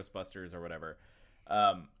real Ghostbusters or whatever.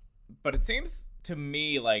 But it seems to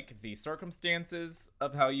me like the circumstances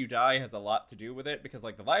of how you die has a lot to do with it, because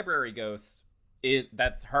like the library ghost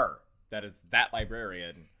that's her. That is that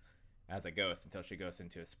librarian as a ghost until she goes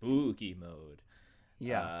into a spooky mode.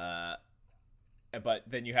 Yeah. But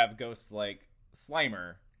then you have ghosts like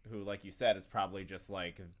Slimer, who, like you said, is probably just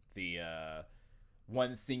like the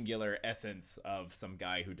one singular essence of some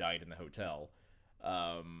guy who died in the hotel.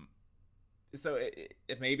 So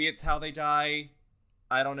maybe it's how they die.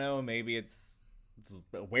 I don't know. Maybe it's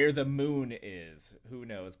where the moon is. Who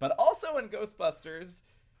knows? But also in Ghostbusters,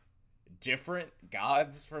 different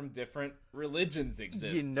gods from different religions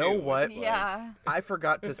exist. You know what? Yeah. I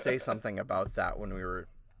forgot to say something about that when we were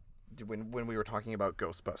talking about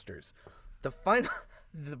Ghostbusters.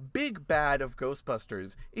 The big bad of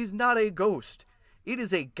Ghostbusters is not a ghost. It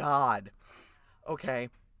is a god. Okay?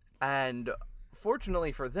 And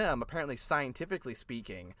fortunately for them, apparently scientifically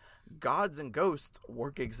speaking, gods and ghosts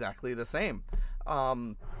work exactly the same.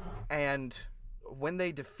 And when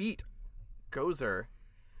they defeat Gozer,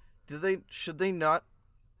 should they not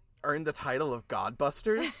earn the title of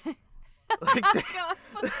Godbusters?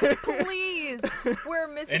 Please, we're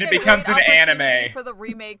missing and it a becomes great an opportunity anime for the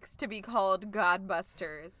remakes to be called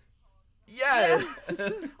Godbusters. Yes.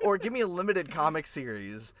 Or give me a limited comic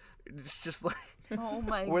series. It's just like Oh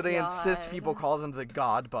my god. where they insist people call them the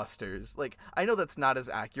Godbusters. Like, I know that's not as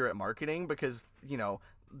accurate marketing because,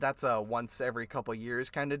 that's a once every couple years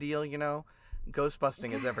kind of deal, ghost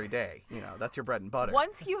busting is every day. That's your bread and butter.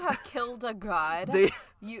 Once you have killed a god,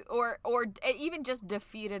 you or even just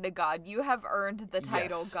defeated a god, you have earned the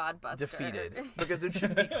title Yes, Godbuster. defeated, because it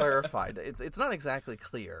should be clarified. It's not exactly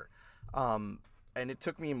clear, and it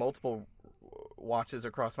took me multiple watches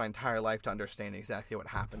across my entire life to understand exactly what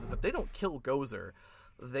happens. But they don't kill Gozer.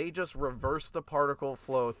 They just reverse the particle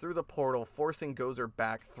flow through the portal, forcing Gozer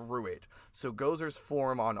back through it. So Gozer's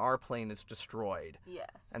form on our plane is destroyed. Yes.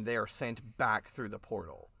 And they are sent back through the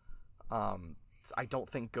portal. I don't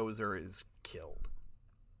think Gozer is killed.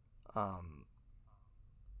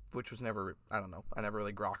 Which was never, I don't know, I never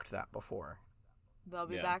really grokked that before. They'll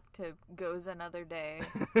be back to goes another day.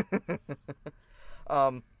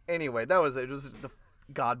 Anyway, that was it. It was the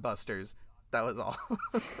Godbusters. That was all.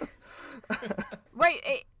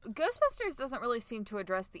 Right. Ghostbusters doesn't really seem to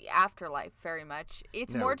address the afterlife very much.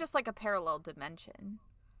 It's more just like a parallel dimension.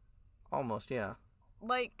 Almost, yeah.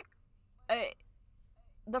 Like,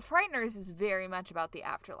 The Frighteners is very much about the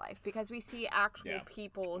afterlife because we see actual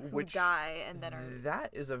people who die and then are... That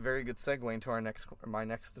is a very good segue into my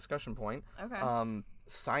next discussion point. Okay.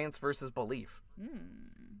 Science versus belief.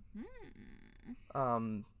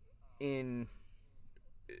 In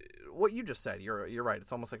what you just said, you're right.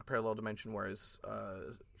 It's almost like a parallel dimension, whereas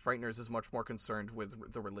Frighteners is much more concerned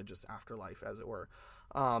with the religious afterlife, as it were.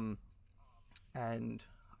 And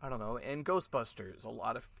I don't know. In Ghostbusters, a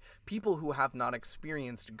lot of people who have not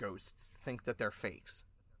experienced ghosts think that they're fakes,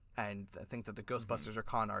 and think that the Ghostbusters are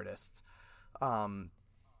con artists. But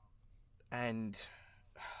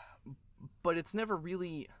it's never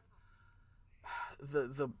really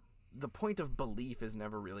the point of belief is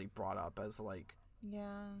never really brought up as like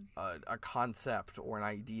a concept or an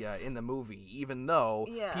idea in the movie, even though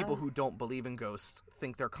people who don't believe in ghosts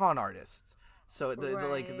think they're con artists. So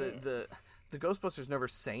the Ghostbusters never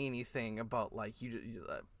say anything about like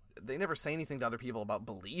they never say anything to other people about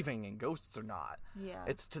believing in ghosts or not. Yeah,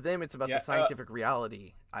 it's to them it's about the scientific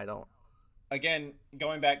reality. I don't. Again,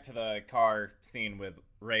 going back to the car scene with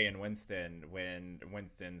Ray and Winston, when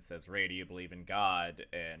Winston says, "Ray, do you believe in God?"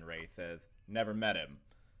 and Ray says, "Never met him."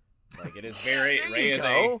 Like, it is very Ray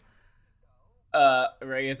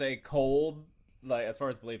is a cold, like, as far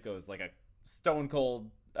as belief goes, like a stone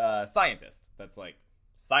cold scientist. That's like,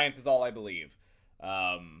 science is all I believe.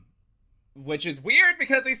 Which is weird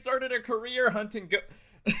because he started a career hunting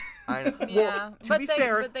I know. Yeah, well, to be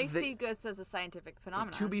fair, they see ghosts as a scientific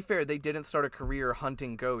phenomenon. To be fair, they didn't start a career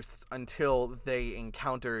hunting ghosts until they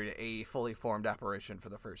encountered a fully formed apparition for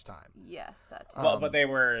the first time. Yes, that too. Well, but they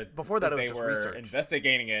were before that. It was just research.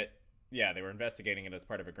 Investigating it. Yeah, they were investigating it as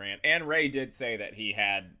part of a grant. And Ray did say that he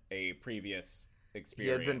had a previous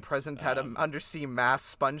experience. He had been present at an undersea mass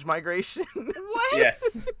sponge migration. What?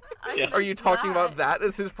 Yes. Are you talking about that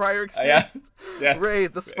as his prior experience? Yes. Ray,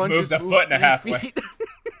 the sponges moved a foot and a half. A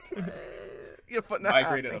foot and a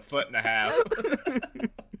migrated a foot and a half.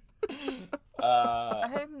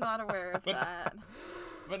 I'm not aware of that.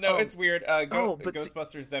 But no, it's weird.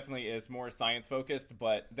 Ghostbusters definitely is more science focused,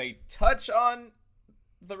 but they touch on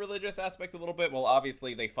the religious aspect a little bit. Well,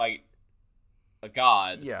 obviously they fight a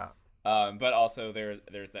god. Yeah. But also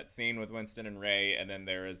there's that scene with Winston and Ray, and then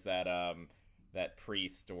there is that that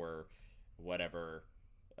priest or whatever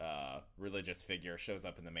religious figure shows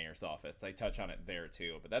up in the mayor's office. They touch on it there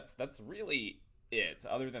too, but that's really it.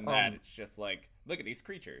 Other than that, it's just like, look at these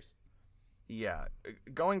creatures. Yeah.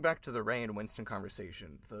 Going back to the Ray and Winston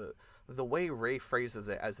conversation, the way Ray phrases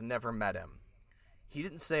it as "never met him," he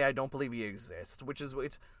didn't say "I don't believe he exists," which is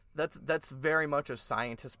that's very much a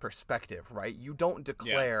scientist perspective, right? You don't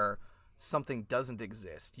declare something doesn't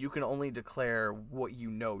exist. You can only declare what you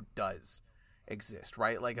know does exist,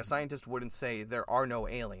 right? Like, a scientist wouldn't say there are no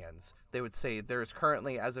aliens. They would say there is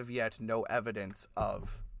currently, as of yet, no evidence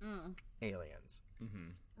of aliens.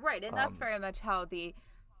 Mm-hmm. Right, and that's very much how the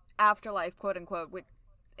afterlife, quote unquote,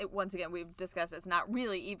 once again, we've discussed it's not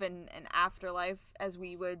really even an afterlife as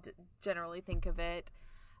we would generally think of it,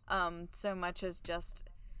 so much as just,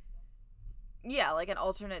 like an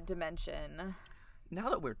alternate dimension. Now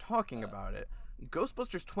that we're talking about it,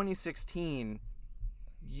 Ghostbusters 2016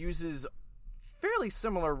 uses fairly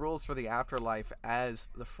similar rules for the afterlife as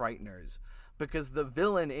the Frighteners, because the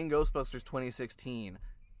villain in Ghostbusters 2016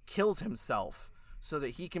 kills himself so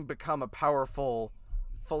that he can become a powerful,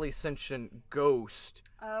 fully sentient ghost.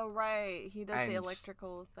 Oh, right. He does the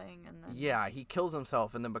electrical thing, and then... Yeah, he kills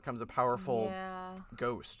himself and then becomes a powerful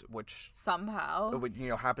ghost, which... Somehow.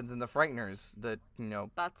 Happens in the Frighteners, that,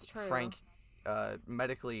 That's true. Frank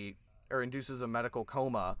medically, or induces a medical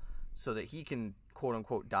coma so that he can,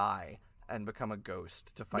 quote-unquote, die and become a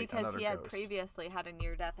ghost to fight another ghost. Because he had previously had a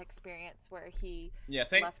near-death experience where he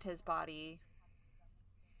left his body.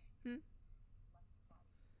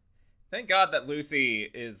 Thank God that Lucy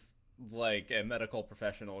is like a medical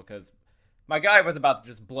professional, because my guy was about to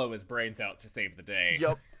just blow his brains out to save the day.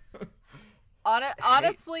 Yep.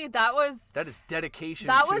 Honestly, that is dedication.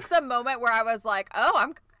 That was the moment where I was like, oh,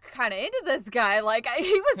 I'm kind of into this guy. Like,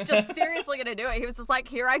 he was just seriously gonna do it. He was just like,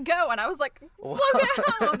 here I go, and I was like, slow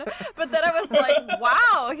down. But then I was like,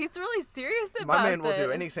 wow, he's really serious about My man will this.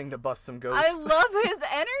 do anything to bust some ghosts. I love his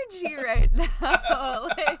energy right now.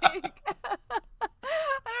 Like, I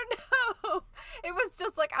don't know. It was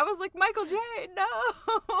just like, I was like, Michael J, no.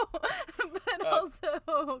 But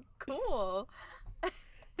also cool.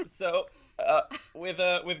 So, with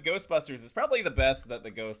Ghostbusters, it's probably the best that the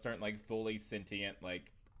ghosts aren't like fully sentient,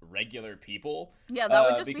 like regular people. Yeah, that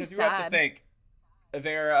would just be because sad. you have to think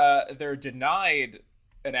they're denied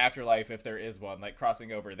an afterlife if there is one, like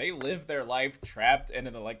crossing over. They live their life trapped in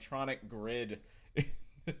an electronic grid.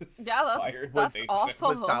 Yeah, that's awful.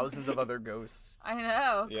 With thousands of other ghosts. I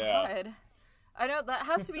know. Yeah. God. I know that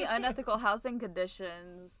has to be unethical housing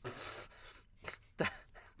conditions.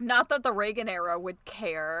 Not that the Reagan era would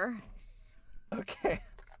care. Okay.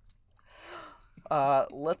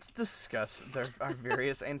 Let's discuss our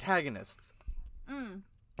various antagonists.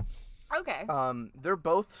 Okay. They're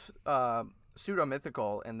both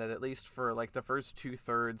pseudo-mythical in that at least for like the first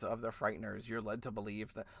 2/3 of the Frighteners, you're led to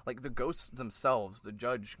believe that like the ghosts themselves, the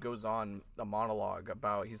judge goes on a monologue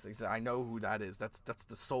about he says, I know who that is. That's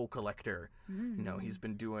the Soul Collector. You know, he's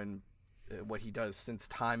been doing what he does since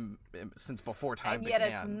before time and began.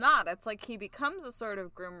 yet it's not. It's like he becomes a sort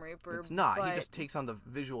of Grim Reaper. It's not. But He just takes on the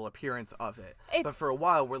visual appearance of it. But for a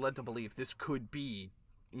while, we're led to believe this could be,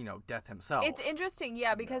 you know, Death himself. It's interesting,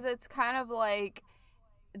 yeah, because it's kind of like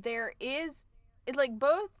there is, like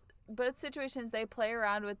both situations, they play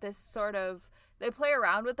around with this sort of, they play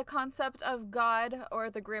around with the concept of God or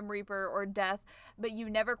the Grim Reaper or death, but you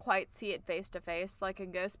never quite see it face to face. Like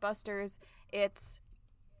in Ghostbusters, it's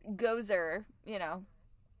Gozer, you know,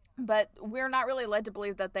 but we're not really led to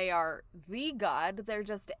believe that they are the God. They're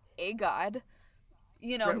just a God,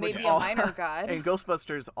 you know, Right, maybe all- a minor God. In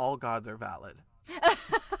Ghostbusters, all gods are valid.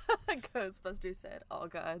 Ghostbusters said all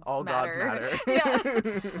gods All matter. gods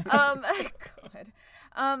matter. Yeah.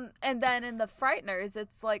 God. And then in the Frighteners,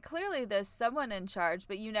 it's like clearly there's someone in charge,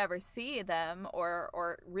 but you never see them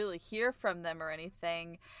or really hear from them or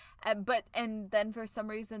anything. And then for some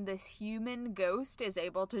reason, this human ghost is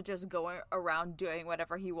able to just go around doing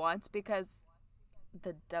whatever he wants because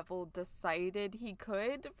the devil decided he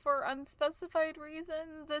could for unspecified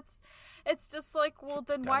reasons. It's just like, well,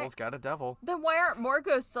 then Devil's got a devil. then why aren't more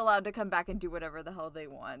ghosts allowed to come back and do whatever the hell they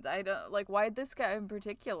want? I don't, like, why this guy in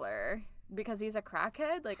particular? Because he's a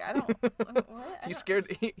crackhead? Like, I don't, what? He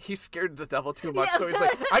scared the devil too much, Yeah. so he's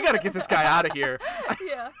like, I gotta get this guy out of here.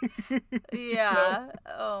 Yeah. Yeah.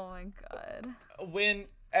 Oh my god. When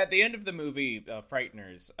at the end of the movie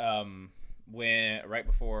Frighteners, when right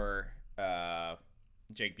before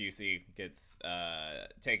Jake Busey gets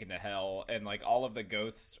taken to hell, and like all of the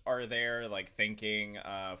ghosts are there, like thanking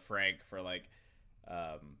Frank for like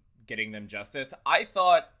getting them justice. I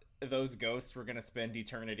thought those ghosts were gonna spend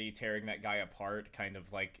eternity tearing that guy apart, kind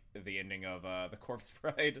of like the ending of the Corpse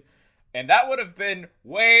Bride, and that would have been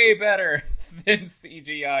way better than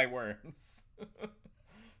CGI worms.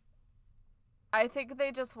 I think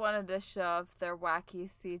they just wanted to show off their wacky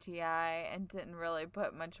CGI and didn't really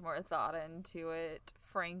put much more thought into it,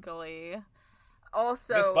 frankly.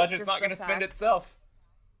 Also, This budget's just not the gonna spend fact- itself.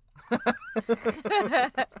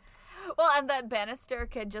 Well, and that Bannister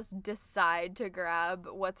could just decide to grab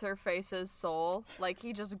what's-her-face's soul. Like,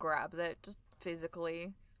 he just grabs it, just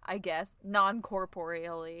physically, I guess,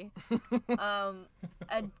 non-corporeally.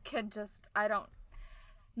 And can just,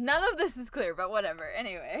 none of this is clear, but whatever.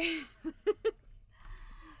 Anyway.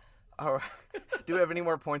 All right. Do we have any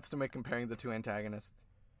more points to make comparing the two antagonists?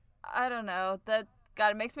 I don't know.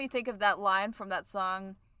 God, it makes me think of that line from that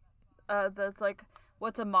song that's like,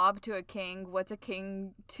 what's a mob to a king? What's a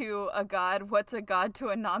king to a god? What's a god to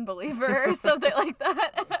a non-believer? Or something like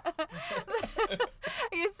that.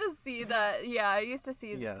 I used to see that. Yeah, I used to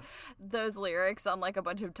see those lyrics on like a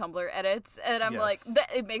bunch of Tumblr edits. And I'm like,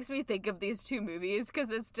 it makes me think of these two movies because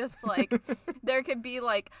it's just like, there could be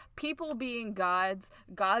like people being gods,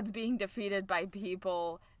 gods being defeated by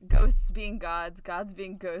people, ghosts being gods, gods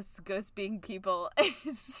being ghosts, ghosts being people.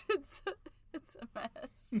 It's a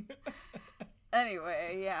mess.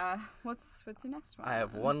 Anyway, yeah. What's your next one? I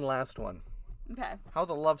have one last one. Okay. How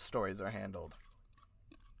the love stories are handled.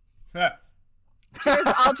 Cheers,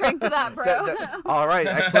 I'll drink to that, bro. All right,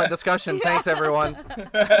 excellent discussion. Thanks, everyone.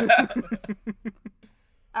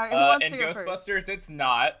 All right, who wants in to go Ghostbusters, first? it's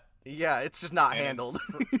not. Yeah, it's just not handled.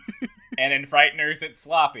 And in Frighteners, it's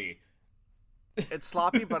sloppy. It's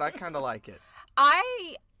sloppy, but I kind of like it.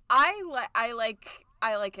 I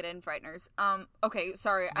like it in Frighteners. Okay,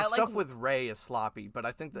 sorry. The stuff with Ray is sloppy, but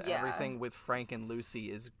I think that everything with Frank and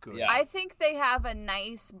Lucy is good. Yeah. I think they have a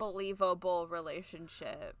nice, believable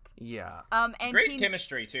relationship. Yeah. And great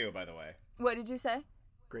chemistry too, by the way. What did you say?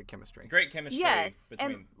 Great chemistry. Great chemistry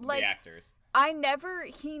between the actors.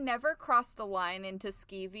 He never crossed the line into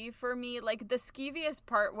skeevy for me. Like, the skeeviest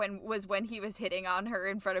part was when he was hitting on her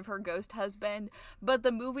in front of her ghost husband, but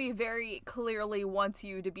the movie very clearly wants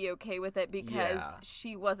you to be okay with it because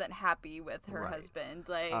she wasn't happy with her husband.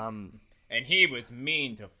 Like, and he was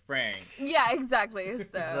mean to Frank. Yeah, exactly.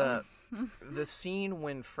 So the scene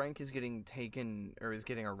when Frank is getting taken or is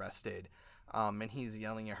getting arrested, and he's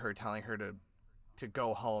yelling at her, telling her to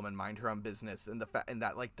go home and mind her own business, and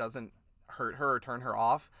that like doesn't hurt her or turn her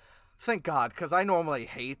off. Thank God, because I normally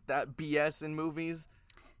hate that BS in movies.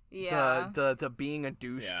 Yeah. The being a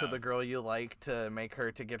douche to the girl you like to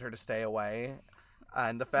get her to stay away,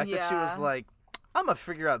 and the fact that she was like, I'm gonna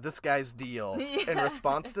figure out this guy's deal in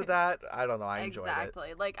response to that. I don't know. I enjoyed it.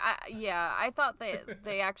 Exactly. Like, I thought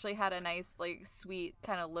they actually had a nice, like, sweet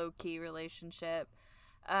kind of low key relationship.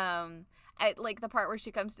 I like the part where she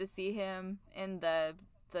comes to see him in the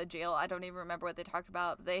jail. I don't even remember what they talked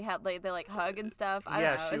about. They had they hug and stuff. I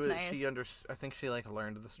don't know. It was nice. I think she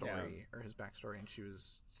learned the story or his backstory, and she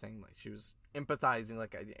was saying she was empathizing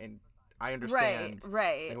and I understand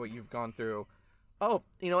right what you've gone through. Oh,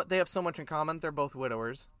 you know what? They have so much in common. They're both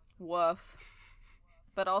widowers. Woof.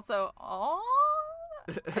 But also,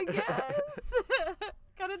 I guess.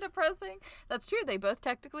 Kind of depressing. That's true. They both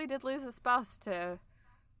technically did lose a spouse to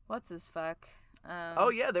what's his fuck. Oh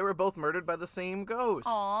yeah, they were both murdered by the same ghost.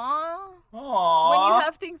 Aww. Aww. When you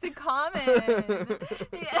have things in common.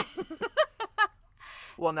 Yeah.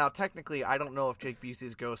 Well, now technically, I don't know if Jake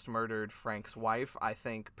Busey's ghost murdered Frank's wife. I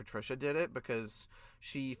think Patricia did it because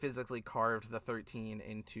she physically carved the 13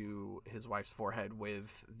 into his wife's forehead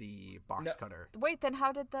with the box cutter. Wait, then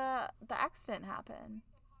how did the accident happen?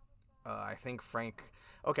 I think Frank.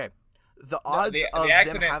 Okay, the odds of the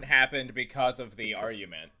accident them happened because of the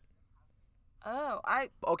argument. Oh,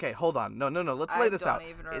 Okay, hold on. No. Let's lay this out.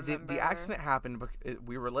 Even remember. The accident happened.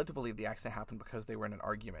 We were led to believe the accident happened because they were in an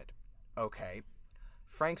argument. Okay.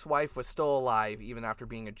 Frank's wife was still alive even after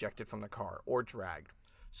being ejected from the car or dragged.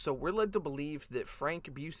 So we're led to believe that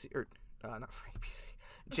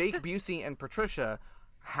Jake Busey and Patricia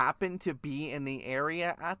happened to be in the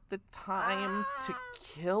area at the time to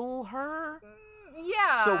kill her.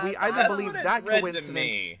 Yeah. So we either believe that coincidence,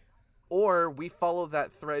 me. or we follow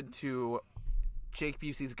that thread to Jake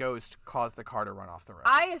Busey's ghost caused the car to run off the road.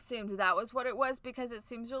 I assumed that was what it was because it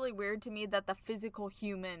seems really weird to me that the physical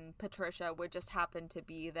human Patricia would just happen to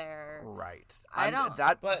be there. Right.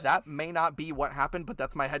 That may not be what happened, but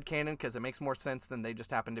that's my headcanon because it makes more sense than they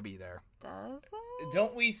just happened to be there. Does it?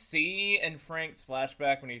 Don't we see in Frank's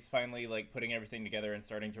flashback when he's finally putting everything together and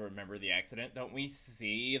starting to remember the accident? Don't we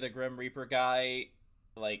see the Grim Reaper guy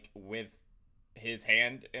with his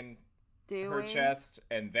hand in her chest,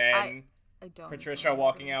 and then I don't Patricia remember.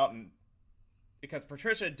 walking out, and because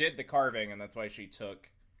Patricia did the carving, and that's why she took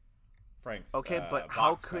Frank's but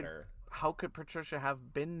box cutter. how could Patricia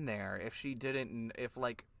have been there if she didn't? If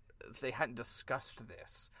they hadn't discussed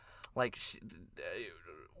this,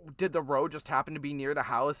 did the road just happen to be near the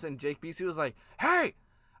house? And Jake Busey was like, "Hey,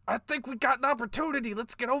 I think we got an opportunity.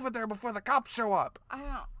 Let's get over there before the cops show up."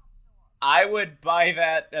 I would buy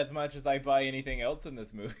that as much as I buy anything else in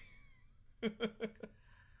this movie.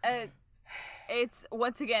 It's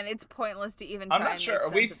once again, it's pointless to even try and make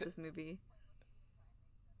sense of this movie.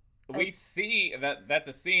 We see that's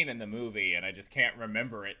a scene in the movie, and I just can't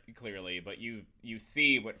remember it clearly. But you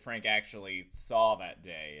see what Frank actually saw that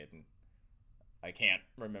day, and I can't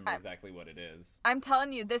remember exactly what it is. I'm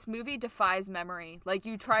telling you, this movie defies memory. Like,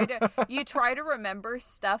 you try to remember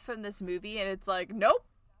stuff in this movie, and it's like, nope.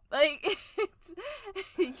 Like,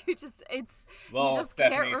 you just Stephanie,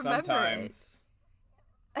 can't remember sometimes.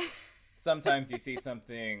 Sometimes you see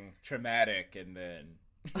something traumatic, and then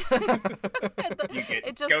you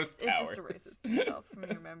get ghost powers. It just erases itself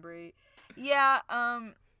from your memory. Yeah.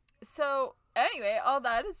 So anyway, all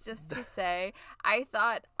that is just to say, I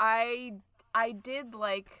thought I did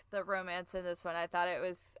like the romance in this one. I thought it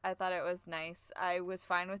was nice. I was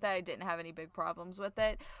fine with it. I didn't have any big problems with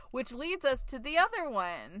it, which leads us to the other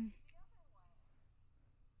one.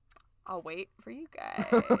 I'll wait for you guys.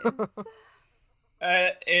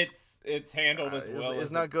 It's handled as well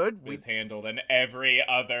as not good. It's handled in every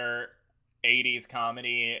other 80s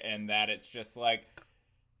comedy, and that it's just like,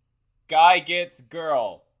 guy gets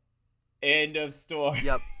girl, end of story.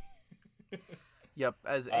 Yep. Yep,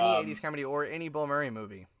 as any 80s comedy or any Bill Murray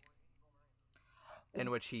movie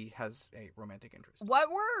in which he has a romantic interest.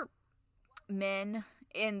 What were men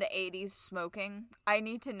in the 80s smoking? I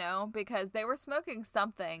need to know, because they were smoking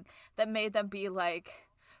something that made them be like,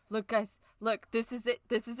 look guys, look, this is it,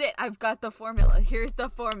 I've got the formula, here's the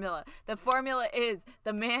formula. The formula is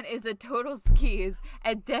the man is a total skis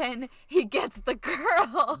and then he gets the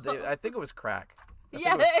girl. I think it was crack. It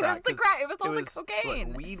was the crack. It was all the cocaine.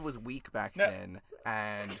 Look, weed was weak back then,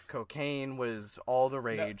 and cocaine was all the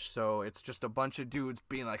rage. So it's just a bunch of dudes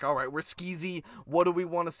being like, "All right, we're skeezy. What do we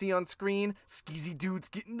want to see on screen? Skeezy dudes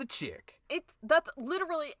getting the chick." That's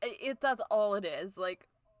literally it. That's all it is. Like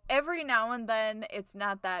every now and then, it's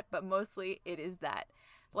not that, but mostly it is that.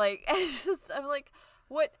 Like it's just, I'm like,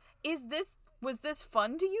 what is this? Was this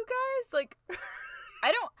fun to you guys? Like.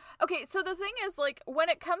 Okay, so the thing is, like, when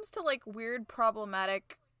it comes to, like, weird,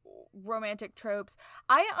 problematic romantic tropes,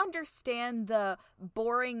 I understand the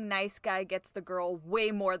boring nice guy gets the girl way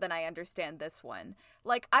more than I understand this one.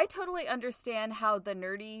 Like, I totally understand how the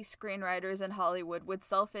nerdy screenwriters in Hollywood would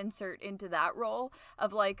self-insert into that role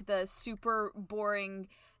of, like, the super boring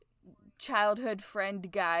childhood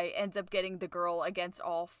friend guy ends up getting the girl against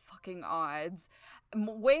all fucking odds.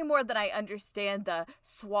 Way more than I understand the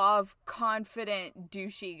suave, confident,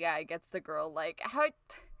 douchey guy gets the girl. Like, how...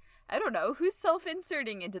 I don't know, who's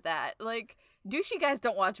self-inserting into that? Like, douchey guys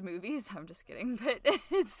don't watch movies. I'm just kidding, but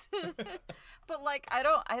it's... but, like, I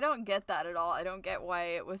don't get that at all. I don't get why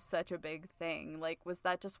it was such a big thing. Like, was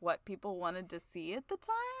that just what people wanted to see at the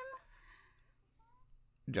time?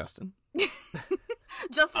 Justin.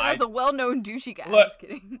 Justin is a well-known douchey guy. I'm just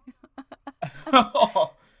kidding.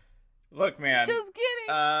 Look, man. Just kidding.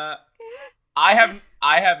 I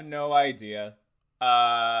have no idea.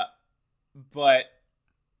 But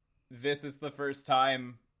this is the first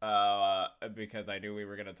time, because I knew we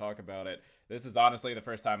were going to talk about it. This is honestly the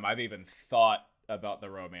first time I've even thought about the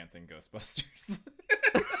romance in Ghostbusters.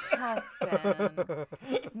 Justin.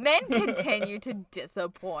 Men continue to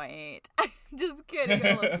disappoint. Just kidding.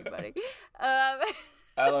 I love you, buddy.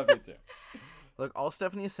 I love you too. Look, all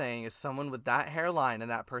Stephanie is saying is someone with that hairline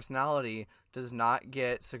and that personality does not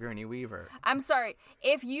get Sigourney Weaver. I'm sorry.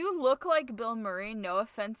 If you look like Bill Murray, no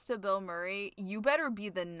offense to Bill Murray, you better be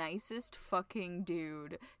the nicest fucking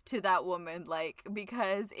dude to that woman. Like,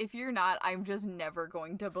 because if you're not, I'm just never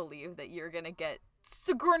going to believe that you're gonna get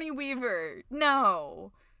Sigourney Weaver.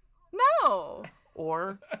 No.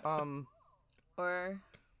 Or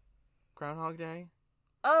Groundhog Day.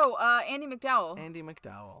 Oh, Andy McDowell. Andy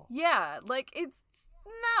McDowell. Yeah, like, it's...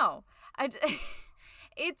 No.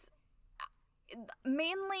 It's...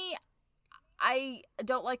 Mainly, I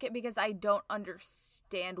don't like it because I don't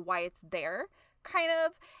understand why it's there, kind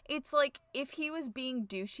of. It's like, if he was being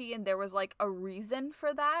douchey and there was, like, a reason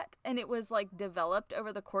for that, and it was, like, developed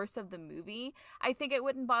over the course of the movie, I think it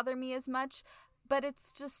wouldn't bother me as much. But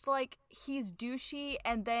it's just, like, he's douchey,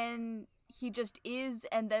 and then... he just is,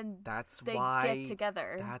 and then they get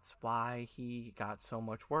together. That's why he got so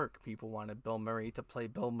much work. People wanted Bill Murray to play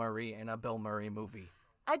Bill Murray in a Bill Murray movie.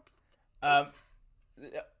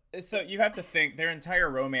 So you have to think their entire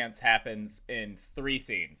romance happens in 3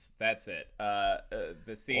 scenes. That's it.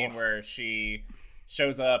 The scene where she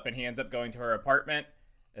shows up and he ends up going to her apartment.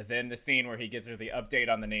 Then the scene where he gives her the update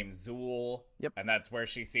on the name Zool. Yep. And that's where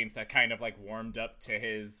she seems to kind of like warmed up to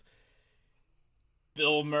his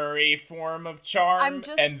Bill Murray form of charm. I'm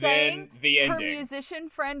just and saying, then the ending. Her musician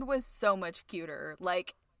friend was so much cuter.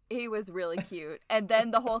 Like, he was really cute. And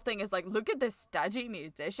then the whole thing is like, look at this stodgy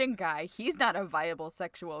musician guy. He's not a viable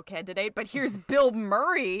sexual candidate, but here's Bill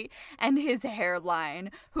Murray and his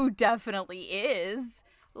hairline, who definitely is.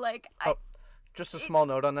 Like, just a small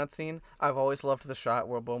note on that scene. I've always loved the shot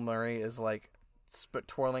where Bill Murray is like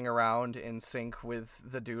twirling around in sync with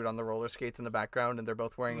the dude on the roller skates in the background, and they're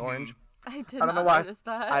both wearing orange. I don't know why.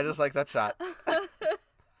 That. I just like that shot.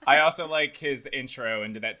 I also like his intro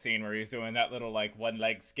into that scene where he's doing that little like one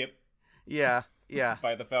leg skip. Yeah.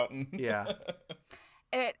 By the fountain. Yeah.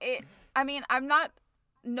 I mean, I'm not.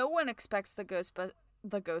 No one expects the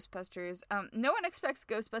Ghostbusters. No one expects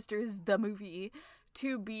Ghostbusters the movie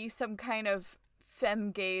to be some kind of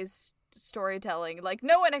femme-gaze storytelling. Like,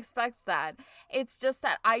 no one expects that. It's just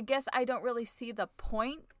that I guess I don't really see the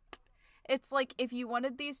point. It's like, if you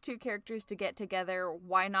wanted these two characters to get together,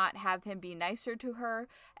 why not have him be nicer to her?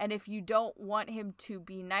 And if you don't want him to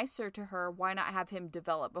be nicer to her, why not have him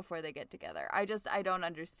develop before they get together? I don't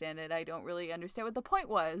understand it. I don't really understand what the point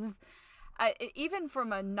was. Even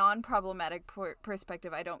from a non-problematic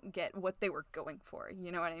perspective, I don't get what they were going for.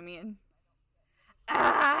 You know what I mean?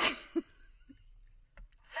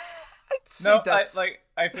 No,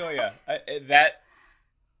 I feel ya.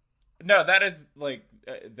 No, that is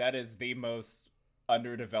that is the most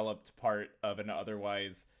underdeveloped part of an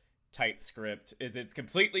otherwise tight script. Is it's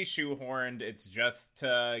completely shoehorned. It's just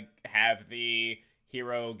to have the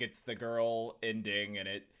hero gets the girl ending, and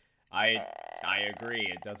I agree.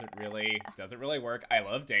 It doesn't really work. I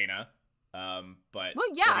love Dana, but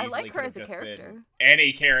well, yeah, I easily like her could as have a just been character.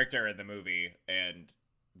 any character in the movie, and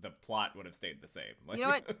the plot would have stayed the same. You know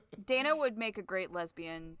what? Dana would make a great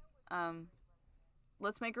lesbian.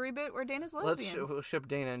 Let's make a reboot where Dana's lesbian. Let's ship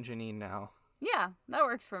Dana and Janine now. Yeah, that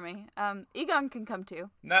works for me. Egon can come too.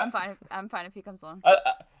 No. I'm fine if he comes along.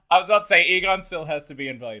 I was about to say Egon still has to be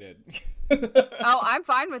invited. Oh, I'm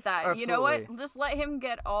fine with that. Absolutely. You know what? Just let him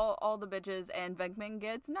get all the bitches and Venkman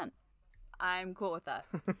gets none. I'm cool with that.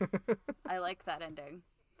 I like that ending.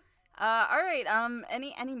 All right.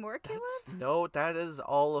 Any more, Caleb? No, that is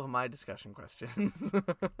all of my discussion questions.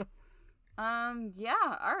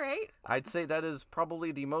 Yeah. All right. I'd say that is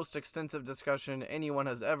probably the most extensive discussion anyone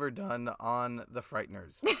has ever done on The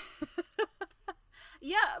Frighteners.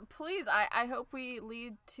 Yeah, please. I hope we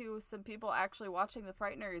lead to some people actually watching The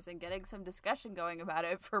Frighteners and getting some discussion going about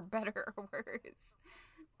it, for better or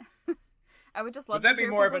worse. I would just love Would that to be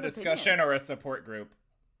hear more of a people's discussion opinion. or a support group?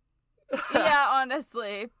 Yeah,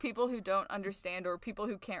 honestly, people who don't understand or people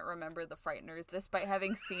who can't remember The Frighteners despite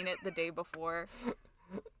having seen it the day before.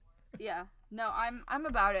 Yeah. No, I'm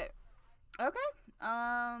about it. Okay.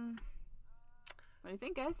 What do you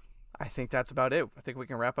think, guys? I think that's about it. I think we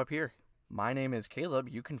can wrap up here. My name is Caleb.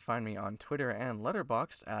 You can find me on Twitter and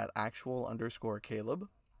Letterboxd at actual_Caleb.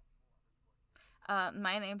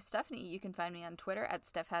 My name's Stephanie. You can find me on Twitter at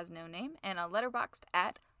StephHasNoName and on Letterboxd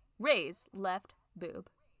at RaisLeftBoob.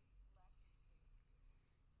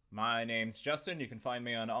 My name's Justin. You can find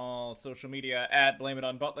me on all social media at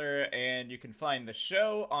BlameItOnButler, and you can find the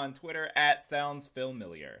show on Twitter at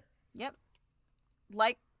SoundsFamiliar. Yep.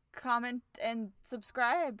 Like, comment, and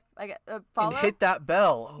subscribe. Follow. And hit that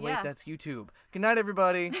bell. Oh, Yeah. wait, that's YouTube. Good night,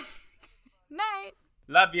 everybody. Night.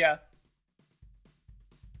 Love ya.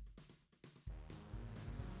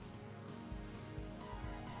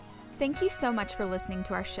 Thank you so much for listening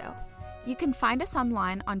to our show. You can find us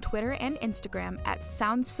online on Twitter and Instagram at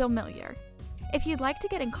SoundsFamiliar. If you'd like to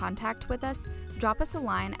get in contact with us, drop us a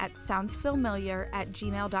line at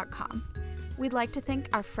soundsfamiliar@gmail.com. We'd like to thank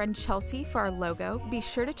our friend Chelsea for our logo. Be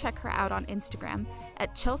sure to check her out on Instagram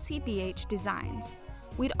at ChelseaBHDesigns.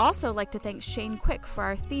 We'd also like to thank Shane Quick for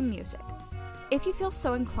our theme music. If you feel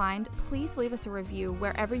so inclined, please leave us a review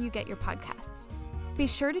wherever you get your podcasts. Be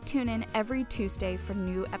sure to tune in every Tuesday for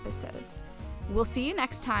new episodes. We'll see you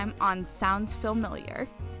next time on Sounds Familiar.